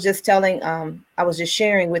Norma, I was just sharing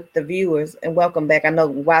with the viewers, and welcome back. I know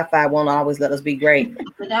Wi-Fi won't always let us be great.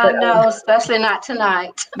 No, especially not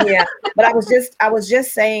tonight. Yeah. But I was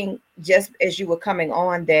just saying, just as you were coming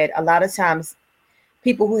on, that a lot of times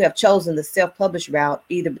people who have chosen the self-published route,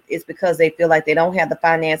 either it's because they feel like they don't have the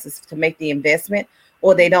finances to make the investment,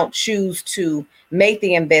 or they don't choose to make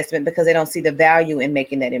the investment because they don't see the value in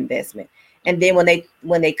making that investment. And then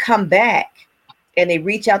when they come back and they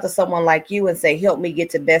reach out to someone like you and say, help me get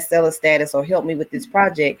to bestseller status, or help me with this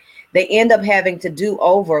project, they end up having to do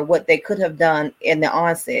over what they could have done in the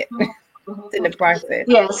onset, in the process.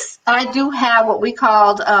 Yes, I do have what we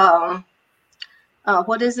called,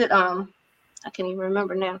 what is it? I can't even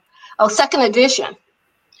remember now. Oh, second edition.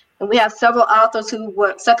 And we have several authors who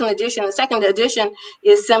want second edition. The second edition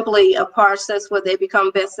is simply a process where they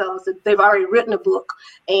become bestsellers. They've already written a book,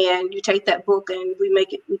 and you take that book and we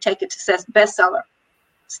take it to bestseller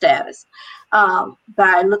status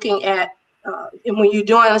by looking at. And when you're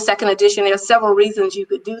doing a second edition, there are several reasons you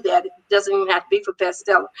could do that. It doesn't even have to be for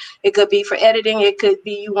bestseller. It could be for editing. It could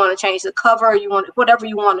be you want to change the cover. You want whatever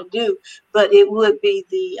you want to do. But it would be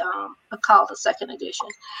called the second edition,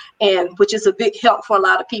 and which is a big help for a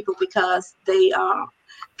lot of people because they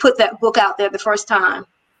put that book out there the first time,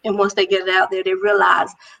 and once they get it out there, they realize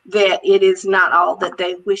that it is not all that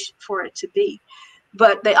they wish for it to be.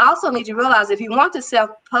 But they also need to realize if you want to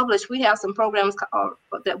self-publish, we have some programs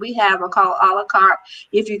that we have are called a la carte.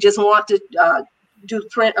 If you just want to do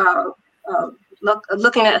print,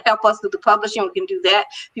 looking at help us with the publishing, we can do that.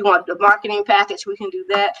 If you want the marketing package, we can do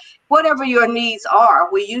that. Whatever your needs are,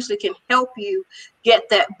 we usually can help you get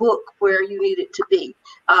that book where you need it to be.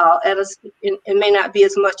 It may not be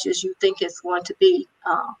as much as you think it's going to be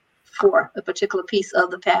for a particular piece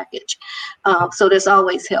of the package. So there's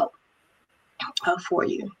always help for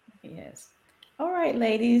you. Yes. All right,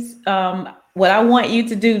 ladies. What I want you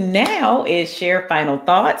to do now is share final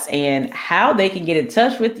thoughts and how they can get in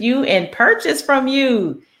touch with you and purchase from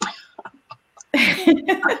you.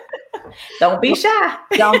 Don't be shy.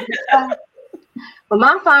 Don't be shy. Well,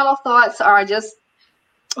 my final thoughts are just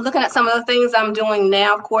looking at some of the things I'm doing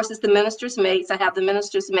now. Of course, it's the Ministers' Mates. I have the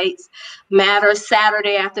Ministers' Mates Matter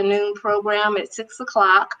Saturday afternoon program at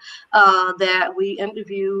 6:00 that we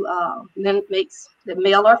interview mates,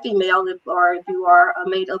 male or female, or if you are a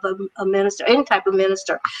mate of a minister, any type of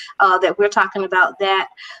minister, that we're talking about that,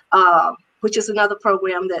 which is another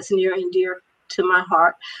program that's near and dear to my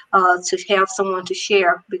heart, to have someone to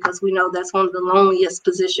share, because we know that's one of the loneliest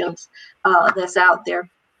positions that's out there,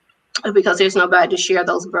 because there's nobody to share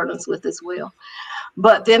those burdens with as well.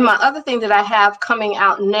 But then my other thing that I have coming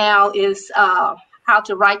out now is how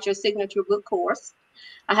to write your signature book course.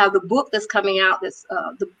 I have the book that's coming out, that's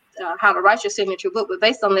how to write your signature book, but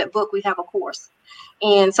based on that book, we have a course.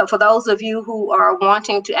 And so for those of you who are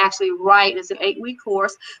wanting to actually write, it's an 8-week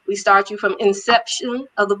course. We start you from inception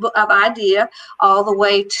of the book, of idea, all the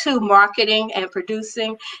way to marketing and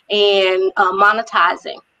producing and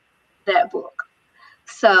monetizing that book.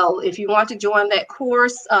 So if you want to join that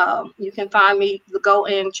course, you can find me, go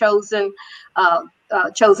in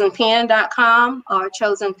chosenpen.com or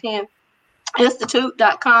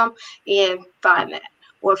chosenpeninstitute.com and find that.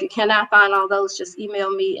 Or if you cannot find all those, just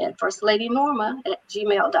email me at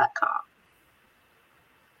firstladynorma@gmail.com.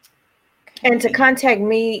 And to contact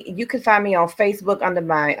me, you can find me on Facebook under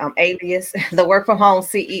my alias, the Work From Home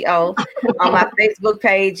CEO, on my Facebook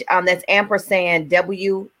page. That's ampersand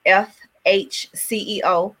WFHCEO.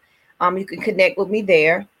 You can connect with me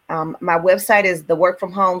there. My website is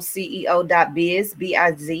theworkfromhomeceo.biz,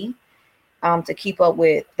 BIZ. To keep up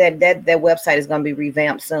with that website is going to be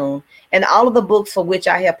revamped soon. And all of the books for which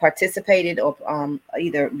I have participated or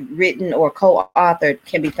either written or co-authored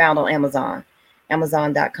can be found on Amazon.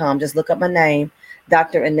 Amazon.com. Just look up my name,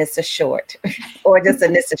 Dr. Anissa Short, or just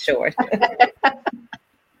Anissa Short.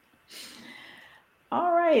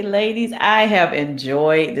 All right, ladies, I have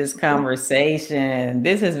enjoyed this conversation.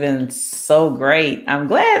 This has been so great. I'm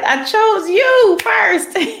glad I chose you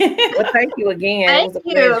first. Well, thank you again. Thank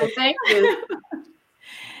you. Thank you.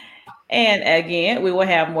 And again, we will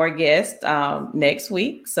have more guests next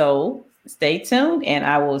week. So stay tuned and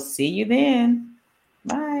I will see you then.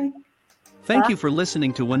 Bye. Thank you for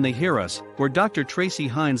listening to When They Hear Us, where Dr. Tracy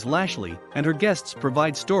Hines Lashley and her guests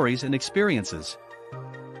provide stories and experiences.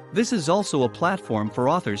 This is also a platform for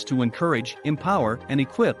authors to encourage, empower, and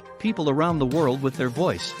equip people around the world with their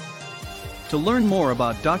voice. To learn more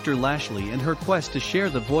about Dr. Lashley and her quest to share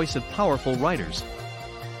the voice of powerful writers,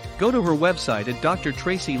 go to her website at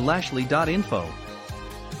drtracylashley.info.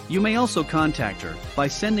 You may also contact her by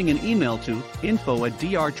sending an email to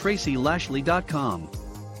info@drtracylashley.com.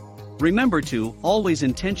 Remember to always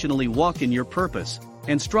intentionally walk in your purpose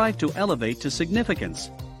and strive to elevate to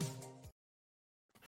significance.